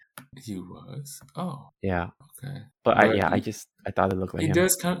something. He was. Oh, Yeah, okay. but But I thought it looked like he him.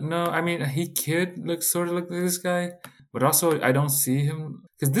 does kind of no. I mean, he could sort of look like this guy, but also I don't see him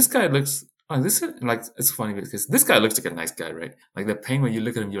because this guy looks. Oh, this like it's funny because this guy looks like a nice guy, right? Like the penguin, you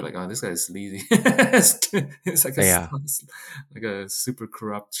look at him, you're like, oh, this guy is sleazy. It's like Yeah, like a super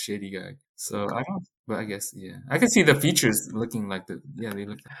corrupt, shady guy. So I don't, but I guess yeah, I can see the features looking like they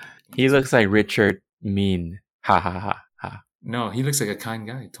look like he this. looks like Richard Mean. Ha ha ha ha. No, he looks like a kind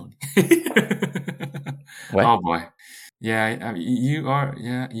guy, Tony. What? Oh boy. Yeah, I mean, you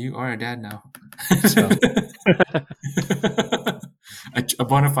are a dad now. Oh, A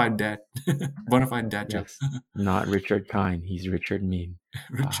bona fide dad. Bona fide dad joke. yes. Not Richard Kind. He's Richard Mean.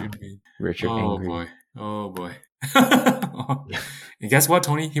 Richard Mean. Richard Oh Angry. boy. Oh boy. And guess what,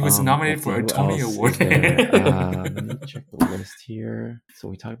 Tony? He was nominated Let's see for a who Tony else Award. is there. Let me check the list here. So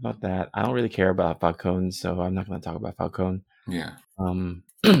we talked about that. I don't really care about Falcone, so I'm not going to talk about Falcone. Yeah.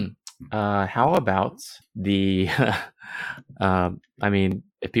 How about the? I mean,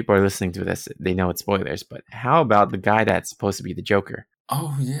 if people are listening to this, they know it's spoilers. But how about the guy that's supposed to be the Joker?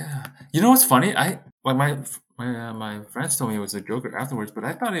 Oh yeah. You know what's funny? My friends told me it was the Joker afterwards, but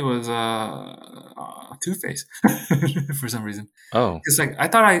I thought it was Two-Face for some reason. Oh, It's like I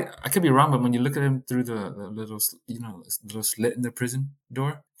thought I could be wrong, but when you look at him through the little little slit in the prison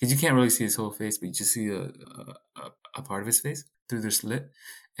door, because you can't really see his whole face, but you just see a part of his face through the slit,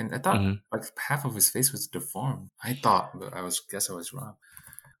 and I thought hmm like half of his face was deformed. I thought, but guess I was wrong.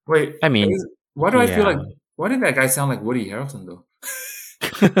 Wait, I mean, why do I feel like yeah. why did that guy sound like Woody Harrelson though?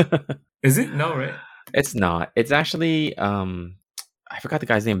 Is it no right? It's not. It's actually I forgot the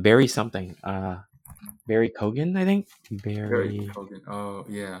guy's name. Barry something. Barry Cogan, I think. Barry Barry, Kogan. Oh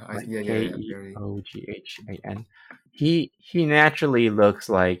yeah, like yeah. Barry. Keoghan. He naturally looks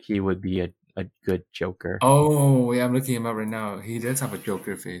like he would be a good Joker. Oh yeah, I'm looking him up right now. He does have a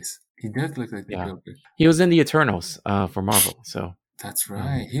Joker face. He does look like the Yeah, Joker. he was in the Eternals for Marvel. So, That's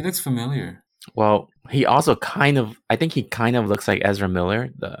right. He looks familiar. well, he also I think he kind of looks like Ezra Miller,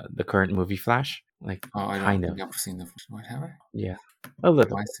 the current movie Flash. Like, Oh, I kind don't of. think I've seen the. What have I? Yeah, a Oh,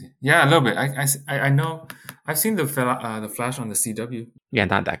 little. I see. Yeah, a little bit. I know. I've seen the Flash on the CW. Yeah,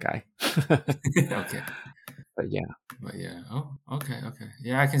 not that guy. Okay, But yeah, but yeah. Oh, okay.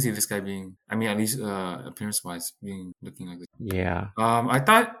 Yeah, I can see this guy being. I mean, at least appearance wise, being looking like this. yeah, I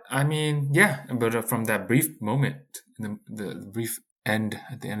thought. I mean, yeah, but from that brief moment, the brief end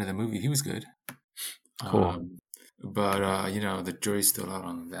at the end of the movie, he was good. cool. But you know, the jury's still out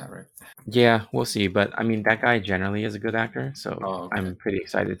on that, right? Yeah, we'll see. But I mean, that guy generally is a good actor, so Oh, okay. I'm pretty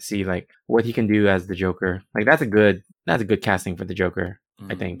excited to see like what he can do as the Joker. Like that's a good casting for the Joker.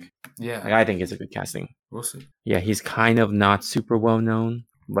 I think. Yeah, Like I think it's a good casting. we'll see. Yeah, he's kind of not super well known,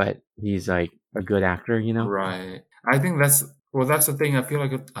 but he's like a good actor, you know. Right. I think that's the thing. I feel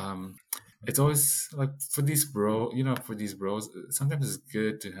like it's always like for these bros, sometimes it's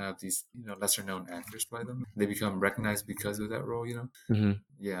good to have these, lesser known actors play them. They become recognized because of that role, Hmm.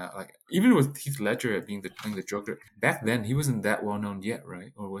 Yeah, like even with Heath Ledger playing the Joker, back then he wasn't that well known yet,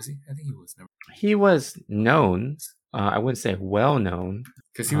 right? Or was he? I think he was never. He was known. I wouldn't say well known.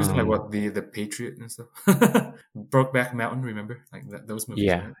 Because he was in like what the Patriot and stuff, Brokeback Mountain. Remember like those movies?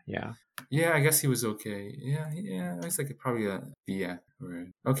 Yeah, Right? yeah. Yeah, I guess he was okay. Yeah. It's like probably a B actor. Right.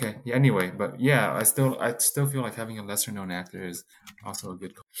 Okay. Yeah. Anyway, but yeah, I still feel like having a lesser known actor is also a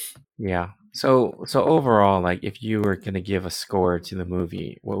good call. Yeah. So overall, like if you were gonna give a score to the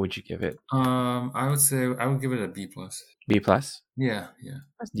movie, what would you give it? I would say I would give it a B plus. B plus? Yeah.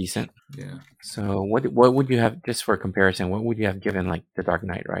 That's decent. Yeah. So what would you have, just for comparison? What would you have given like The Dark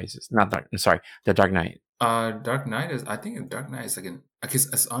Knight Rises? Not Dark. I'm sorry, The Dark Knight. Dark Knight is. I think Dark Knight is like I guess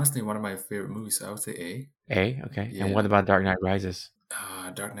it's honestly one of my favorite movies. So I would say A. A. Okay. And Yeah. what about Dark Knight Rises?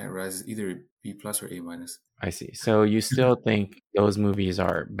 Dark Knight Rises either B plus or A minus. I see. So you still think those movies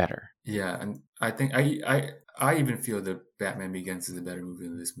are better? Yeah, and I think I even feel that Batman Begins is a better movie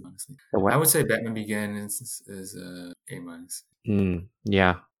than this movie. Honestly, The what? I would say Batman Begins is A minus.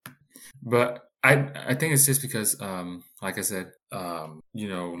 Yeah. But I think it's just because like I said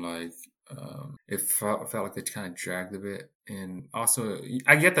it felt like it kind of dragged a bit, and also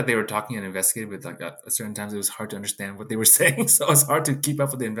I get that they were talking and investigating, but like at certain times it was hard to understand what they were saying, so it's hard to keep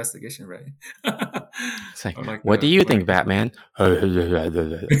up with the investigation, right? It's like, Like, what do you think, Batman? Yeah,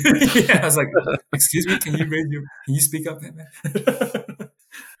 I was like, excuse me, can you speak up, Batman?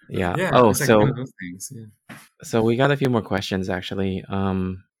 Yeah. Yeah. Oh, it's like so one of those things. Yeah. so we got a few more questions actually.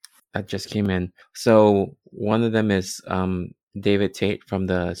 That just came in. So one of them is David Tate from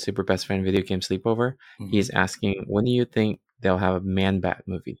the Super Best Friend Video Game Sleepover. Mhm. He's asking, when do you think they'll have a Man Bat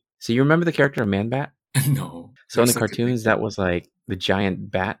movie? So you remember the character of Man Bat? No. So in the There's such a cartoons, that was like the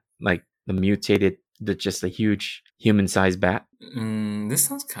giant bat, like the mutated, just a huge human-sized bat. This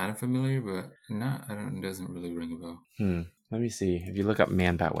sounds kind of familiar, but it doesn't really ring a bell. Let me see. If you look up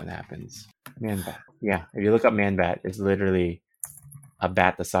Man Bat, what happens? Man Bat. Yeah, if you look up Man Bat, it's literally a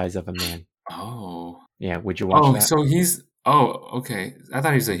bat the size of a man. Oh. Yeah, would you watch that? So he's okay. I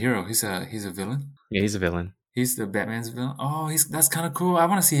thought he was a hero. He's a villain. Yeah, he's a villain. He's the Batman's villain. Oh, that's kind of cool. I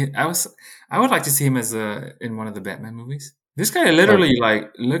want to see it. I would like to see him as in one of the Batman movies. This guy literally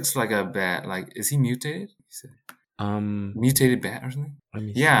like looks like a bat. Like, is he mutated? Mutated bat or something? Let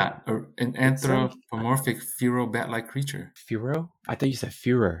me Yeah, see. an anthropomorphic Furo bat-like creature. Furo? I thought you said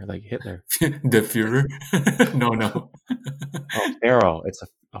Führer, like Hitler. The Führer? No. Oh, Pharaoh. It's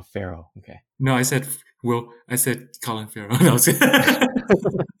a Pharaoh. Okay. No, I said Colin Farrell. No,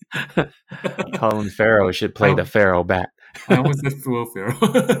 Colin Farrell should play the Pharaoh bat. I was the Will Ferrell.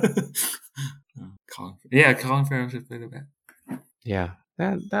 Colin Farrell should play the bat. Yeah,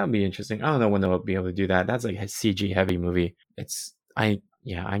 that would be interesting. I don't know when they'll be able to do that. That's like a CG heavy movie.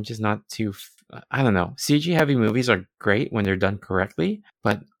 I'm just not too. I don't know. CG heavy movies are great when they're done correctly,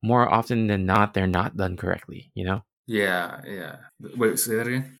 but more often than not, they're not done correctly. You know? Yeah. Wait, say that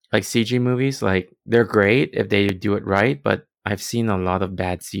again. Like CG movies, like they're great if they do it right, but I've seen a lot of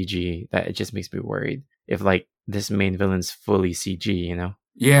bad CG that it just makes me worried if like this main villain's fully CG. You know?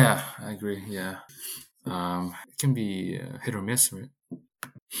 Yeah, I agree. Yeah. It can be hit or miss, right?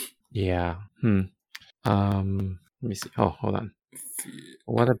 Yeah. Let me see. Oh, hold on.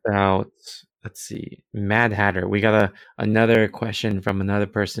 What about, let's see, Mad Hatter? We got another question from another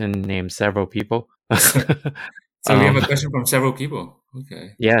person named Several People. So we have a question from several people.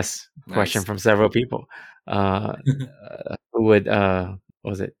 Okay. Yes, question Nice. from several people. Who would what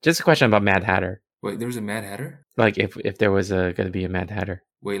was it? Just a question about Mad Hatter. Wait, there was a Mad Hatter? Like if there was going to be a Mad Hatter.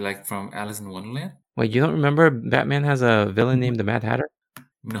 Wait, like from Alice in Wonderland? Wait, you don't remember Batman has a villain named the Mad Hatter?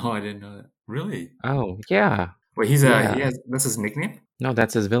 No, I didn't know that. Really? Oh, yeah. Wait, he Yeah. has that's his nickname? No,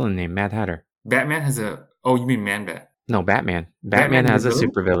 that's his villain name, Mad Hatter. Batman has a oh, you mean Man Bat? No, Batman. Batman Batman is a has a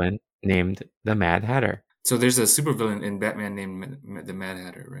villain? supervillain named the Mad Hatter. So there's a supervillain in Batman named the Mad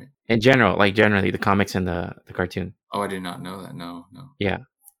Hatter, right? In general, like generally the comics and the cartoon. Oh, I did not know that. No, no. Yeah.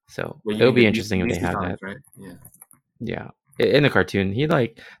 So Well, you it'll mean the be interesting if they DC have comics, that. right? Yeah. Yeah. In the cartoon, he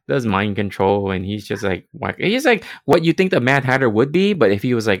like does mind control and he's just like he's like what you think the Mad Hatter would be, but if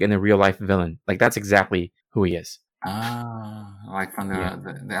he was like in a real life villain. Like that's exactly who he is. Ah, like from Yeah.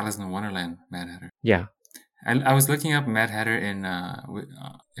 the Alice in Wonderland Mad Hatter. Yeah. I was looking up Mad Hatter in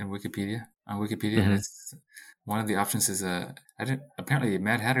Wikipedia on Wikipedia, and Mhm. it's one of the options is apparently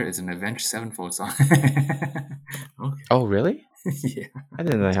Mad Hatter is an Avenged Sevenfold song. Okay, Oh, really? yeah, I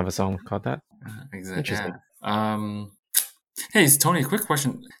didn't know they have a song called that. exactly. Yeah. Interesting. Hey, Tony, quick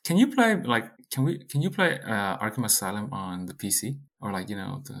question. Can you play can you play Arkham Asylum on the PC or like the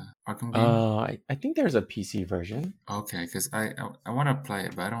Arkham game? I think there's a PC version. Okay, because I want to play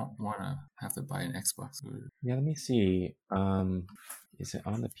it, but I don't want to have to buy an Xbox. Yeah, let me see. Is it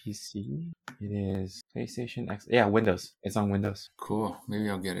on the PC? It is PlayStation X. Yeah, Windows. It's on Windows. Cool. Maybe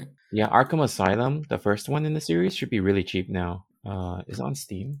I'll get it. Yeah, Arkham Asylum, the first one in the series, should be really cheap now. Is it on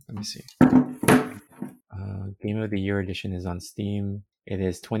Steam? Let me see. Game of the Year edition is on Steam. It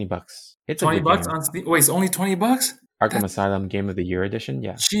is $20. It's a 20 good bucks game. on Steam. Wait, it's only 20 bucks? Arkham That's Asylum Game of the Year edition.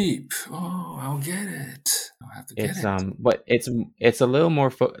 Yeah, cheap. Oh, I'll get it. I'll have to get it's it. but it's a little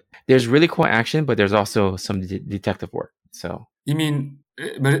more. There's really cool action, but there's also some detective work. So You mean,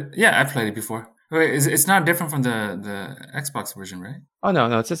 yeah, I played it before. Wait, it's not different from the Xbox version, right? oh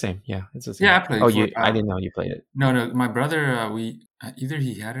no, it's the same. Yeah, it's the same. Yeah, I played Oh, it for. I didn't know you played it. No, my brother, either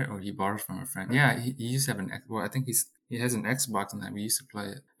he had it or he borrowed it from a friend. Yeah, he used to have well, I think he has an Xbox and that we used to play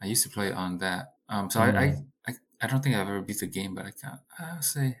it. I used to play it on that. So Mm, I don't think I've ever beat the game, but I'll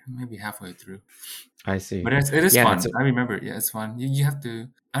say maybe halfway through. I see. But it is Yeah, fun. I remember it. Yeah, it's fun. You have to.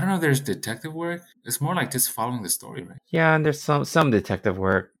 I don't know. There's detective work. It's more like just following the story, right? yeah, and there's some detective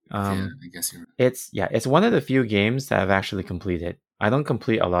work. Yeah, I guess you're It's one of the few games that I've actually completed. I don't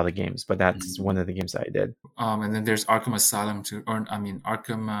complete a lot of games, but right. that's one of the games that I did. And then there's Arkham Asylum too, or I mean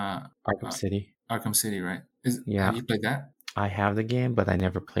Arkham City. Arkham City, right? Yeah, Have you played that? I have the game, but I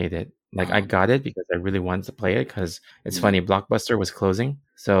never played it. Like I Um, got it because I really wanted to play it because it's yeah, funny. Blockbuster was closing,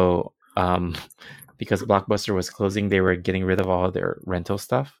 so because Blockbuster was closing, they were getting rid of all their rental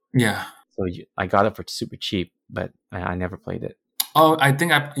stuff. yeah. So I got it for super cheap, but I never played it. Oh, I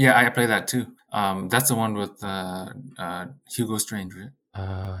think I played that too. That's the one with Hugo Strange, right?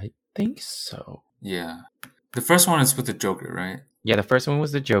 I think so. Yeah. The first one is with the Joker, right? Yeah, the first one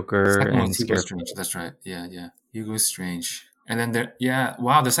was the The Joker second one and was Hugo Scarecrow. Strange. That's right. Yeah, yeah. Hugo Strange. And then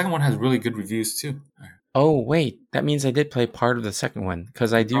wow, the second one has really good reviews too. Oh wait, that means I did play part of the second one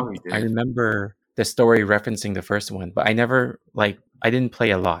because You probably I did. remember the story referencing the first one, but I didn't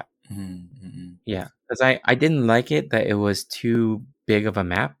play a lot. Mm-hmm. Yeah, because I didn't like it that it was too big of a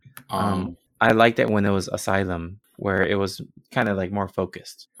map. Um, I liked it when it was Asylum, where it was kind of like more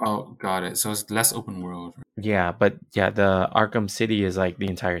focused. oh, got it. So it's less open world. Yeah, but yeah, the Arkham City is like the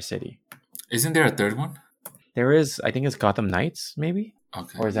entire city. Isn't there a third one? There is, I think it's Gotham Knights, maybe,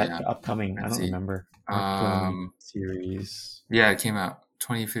 Okay, or is that yeah. upcoming? I Let's don't see. remember. Arkham series, Yeah, it came out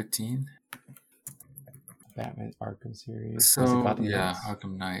 2015. Batman Arkham series. Was it So Gotham yeah, Knights?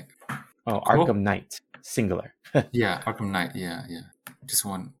 Arkham Knight. Oh, Cool. Arkham Knight, singular. Yeah, Arkham Knight. Yeah, yeah. Just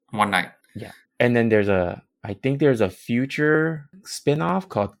one night. Yeah, and then I think there's a future spin-off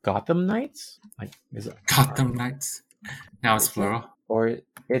called Gotham Knights. Like, is it Gotham Knights. Now it's Is it? plural. Or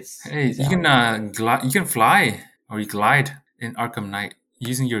it's Hey, is you it can out? you can fly or you glide in Arkham Knight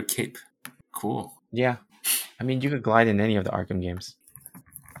using your cape. Cool. Yeah, I mean you could glide in any of the Arkham games.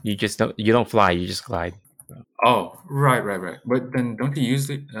 You don't fly. You just glide. Oh, right. But then don't you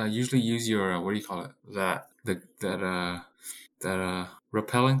usually use your what do you call it? That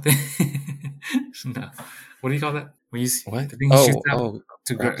repelling thing? No. What do you call that? When What? the thing you shoot out Oh,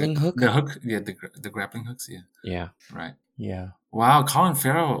 to grappling hook. the hook? Yeah, the grappling hooks. Yeah, Yeah, right. yeah. Wow, Colin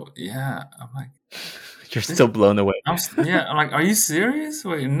Farrell. Yeah, I'm like, You're still blown away. yeah, I'm like, are you serious?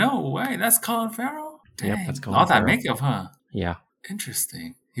 Wait, no way, that's Colin Farrell. Yep, Dang, that's Colin all that Farrell. makeup, huh? Yeah.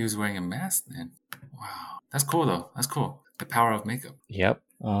 Interesting. He was wearing a mask then. Wow, that's cool though. That's cool. The power of makeup. Yep.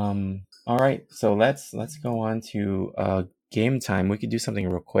 All right. So let's go on to game time, we could do something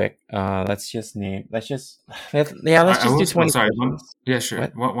real quick. Let's just let's I just do will. 20 Sorry. questions. Yeah, sure.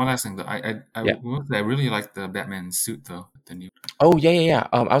 What? One last thing though. Yeah. I really like the Batman suit though. The new. Oh yeah.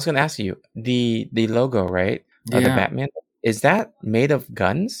 I was gonna ask you the logo, right? The Yeah. Batman, is that made of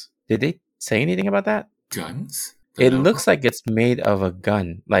guns? Did they say anything about that? Guns. The It logo? looks like it's made of a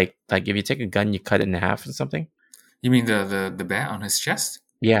gun. Like if you take a gun, you cut it in half or something. You mean the bat on his chest?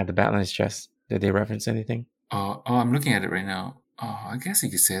 Yeah, the Batman's chest. Did they reference anything? Oh, I'm looking at it right now. Oh, I guess you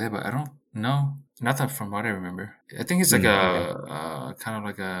could say that, but I don't know. Not that from what I remember. I think it's like Okay. kind of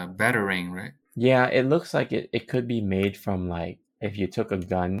like a batarang, right? Yeah, it looks like it could be made from like if you took a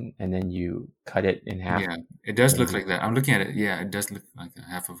gun and then you cut it in half. Yeah, it does look maybe. like that. I'm looking at it. Yeah, it does look like a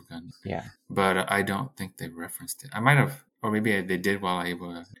half of a gun. Yeah. But I don't think they referenced it. I might have, or maybe they did while I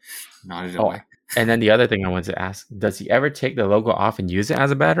nodded Oh, away. and then the other thing I wanted to ask: does he ever take the logo off and use it as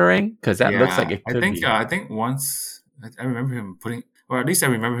a batarang? Because that looks like it could be. I think once I remember him putting, or at least I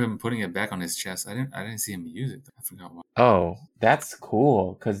remember him putting it back on his chest. I didn't see him use it. I forgot why. Oh, that's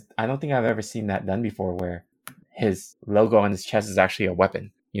cool. Because I don't think I've ever seen that done before, where his logo on his chest is actually a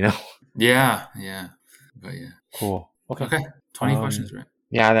weapon. You know? Yeah, but yeah. Cool. Okay. 20 questions, right?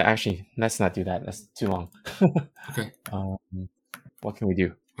 Yeah. Actually, let's not do that. That's too long. Okay. What can we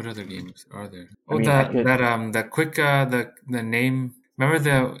do? What other games are there? I Oh, mean, that quick the name. Remember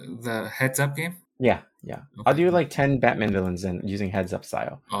the heads up game? Yeah. I'll Okay. do like 10 Batman villains and using heads up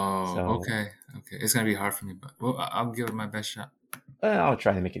style. Oh, So- okay. It's gonna be hard for me, but well, I'll give it my best shot. I'll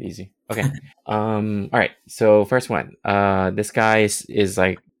try to make it easy. Okay. All right. So first one. This guy is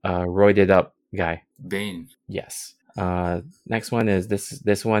like a roided up guy. Bane. Yes. Next one is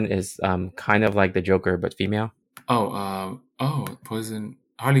this one is kind of like the Joker but female. Poison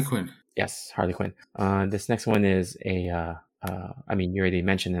Harley Quinn. Yes, Harley Quinn. This next one is I mean, you already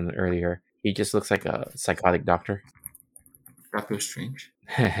mentioned him earlier. He just looks like a psychotic doctor. Doctor Strange.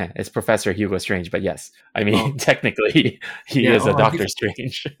 It's Professor Hugo Strange, but yes, I mean Oh. technically he Yeah, is a oh, Doctor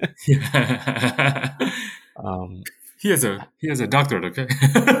Strange. Yeah. He has a doctorate, okay?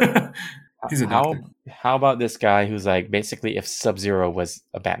 He's a doctor. How about this guy who's like basically if Sub-Zero was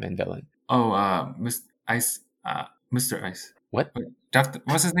a Batman villain? Oh, Mr. Ice. Mr. Ice. What? Wait,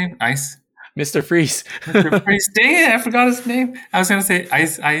 what's his name? Ice. Mr. Freeze. Mr. Freeze. Dang it, I forgot his name. I was gonna say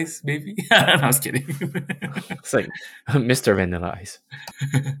Ice, baby. I was kidding. It's like Mr. Vanilla Ice.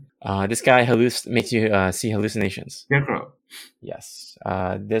 This guy makes you see hallucinations. Scarecrow. Yes.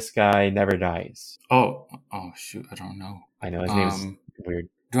 This guy never dies. Oh shoot, I don't know. I know his name is weird.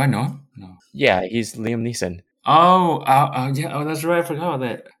 Do I know him? No. Yeah, he's Liam Neeson. Oh, yeah. Oh, that's right. I forgot about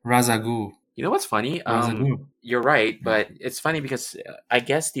that. Ra's al Ghul. You know what's funny? Ra's al Ghul. You're right, but it's funny because I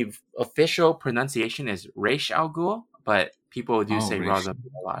guess the official pronunciation is Ra's al Ghul, but people do say Ra's al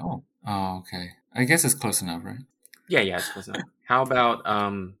Ghul a lot. Oh, okay. I guess it's close enough, right? Yeah, it's close enough. How about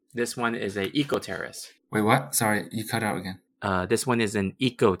this one is a eco-terrorist. Wait, what? Sorry, you cut out again. This one is an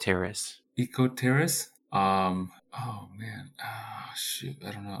eco-terrorist. Eco-terrorist? Oh man. Shoot,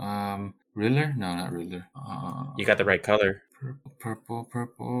 I don't know. Riddler? No, not Riddler. You got the right color. Purple.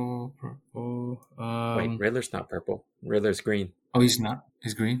 Wait, Riddler's not purple. Riddler's green. Oh, he's not.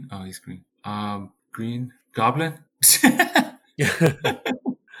 He's green. Oh, he's green. Green Goblin.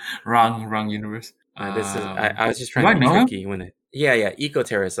 Wrong universe. This is. I was just trying to be tricky when it. Yeah.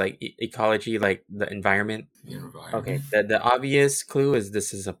 Eco-terrorist, like ecology, like the environment. Okay. The obvious clue is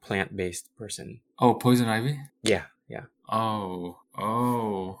this is a plant-based person. Oh, Poison Ivy. Yeah. Oh.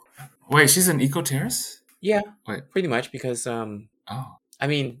 Wait, she's an eco-terrorist? Yeah. Wait. Pretty much because Oh. I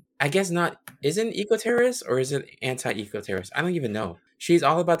mean, I guess not. Is it eco-terrorist or is it anti-eco-terrorist? I don't even know. She's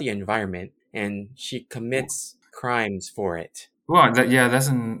all about the environment and she commits crimes for it. Well, that's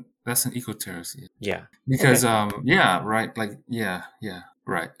an eco-terrorist. Yeah. Because right. Like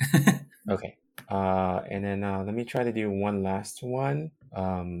right. Okay. And then let me try to do one last one.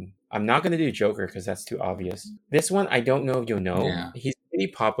 I'm not gonna do Joker because that's too obvious. This one I don't know if you'll know. Yeah. He's pretty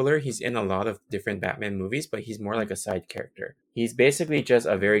popular. He's in a lot of different Batman movies, but he's more like a side character. He's basically just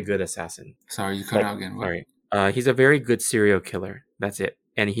a very good assassin. Sorry, you cut out again. What? Sorry. He's a very good serial killer. That's it.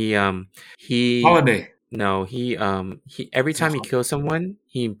 And he Holiday. No, he every time he kills someone,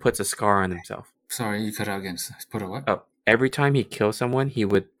 he puts a scar on himself. Sorry, you cut out again. Put a what? Oh, every time he kills someone, he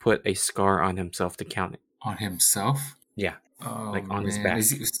would put a scar on himself to count it. On himself? Yeah. Oh, like on his back.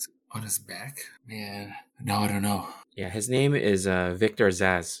 Is he on his back? Man, no, I don't know. Yeah, his name is Victor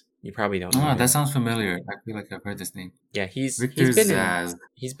Zsasz. You probably don't know. Oh, that sounds familiar. I feel like I've heard this name. Yeah, he's Victor been Zsasz.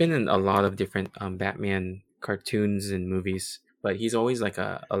 He's been in a lot of different Batman cartoons and movies, but he's always like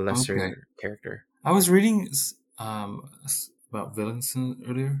a lesser character. I was reading about villains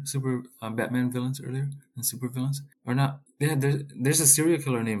earlier, super Batman villains earlier, and super villains or not? Yeah, there's a serial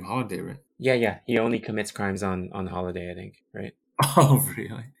killer named Holiday, right? Yeah. He only commits crimes on holiday, I think, right? Oh,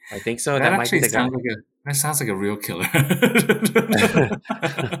 really? I think so. That That might be actually the guy. sounds like a real killer.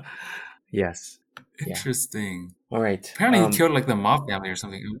 Yes. Yeah. Interesting. All right. Apparently, he killed like the mob family or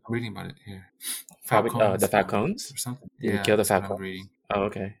something. I'm reading about it here. The Falcons or something. Did Yeah, he kill the that's what I'm Falcons? reading. Oh,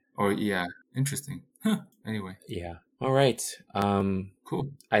 okay. Or yeah, interesting. Huh. Anyway, Yeah. All right.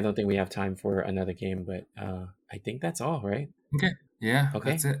 cool. I don't think we have time for another game, but I think that's all, right? Okay. Yeah.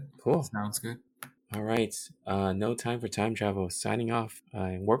 Okay. That's it. Cool. Sounds good. All right. No time for time travel. Signing off.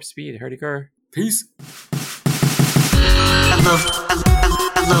 Warp speed. Herdiger. Peace. I love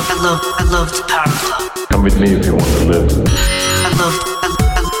the Power Glove. Come with me if you want to live. I love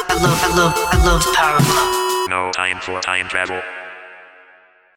the Power Glove. No time for time travel.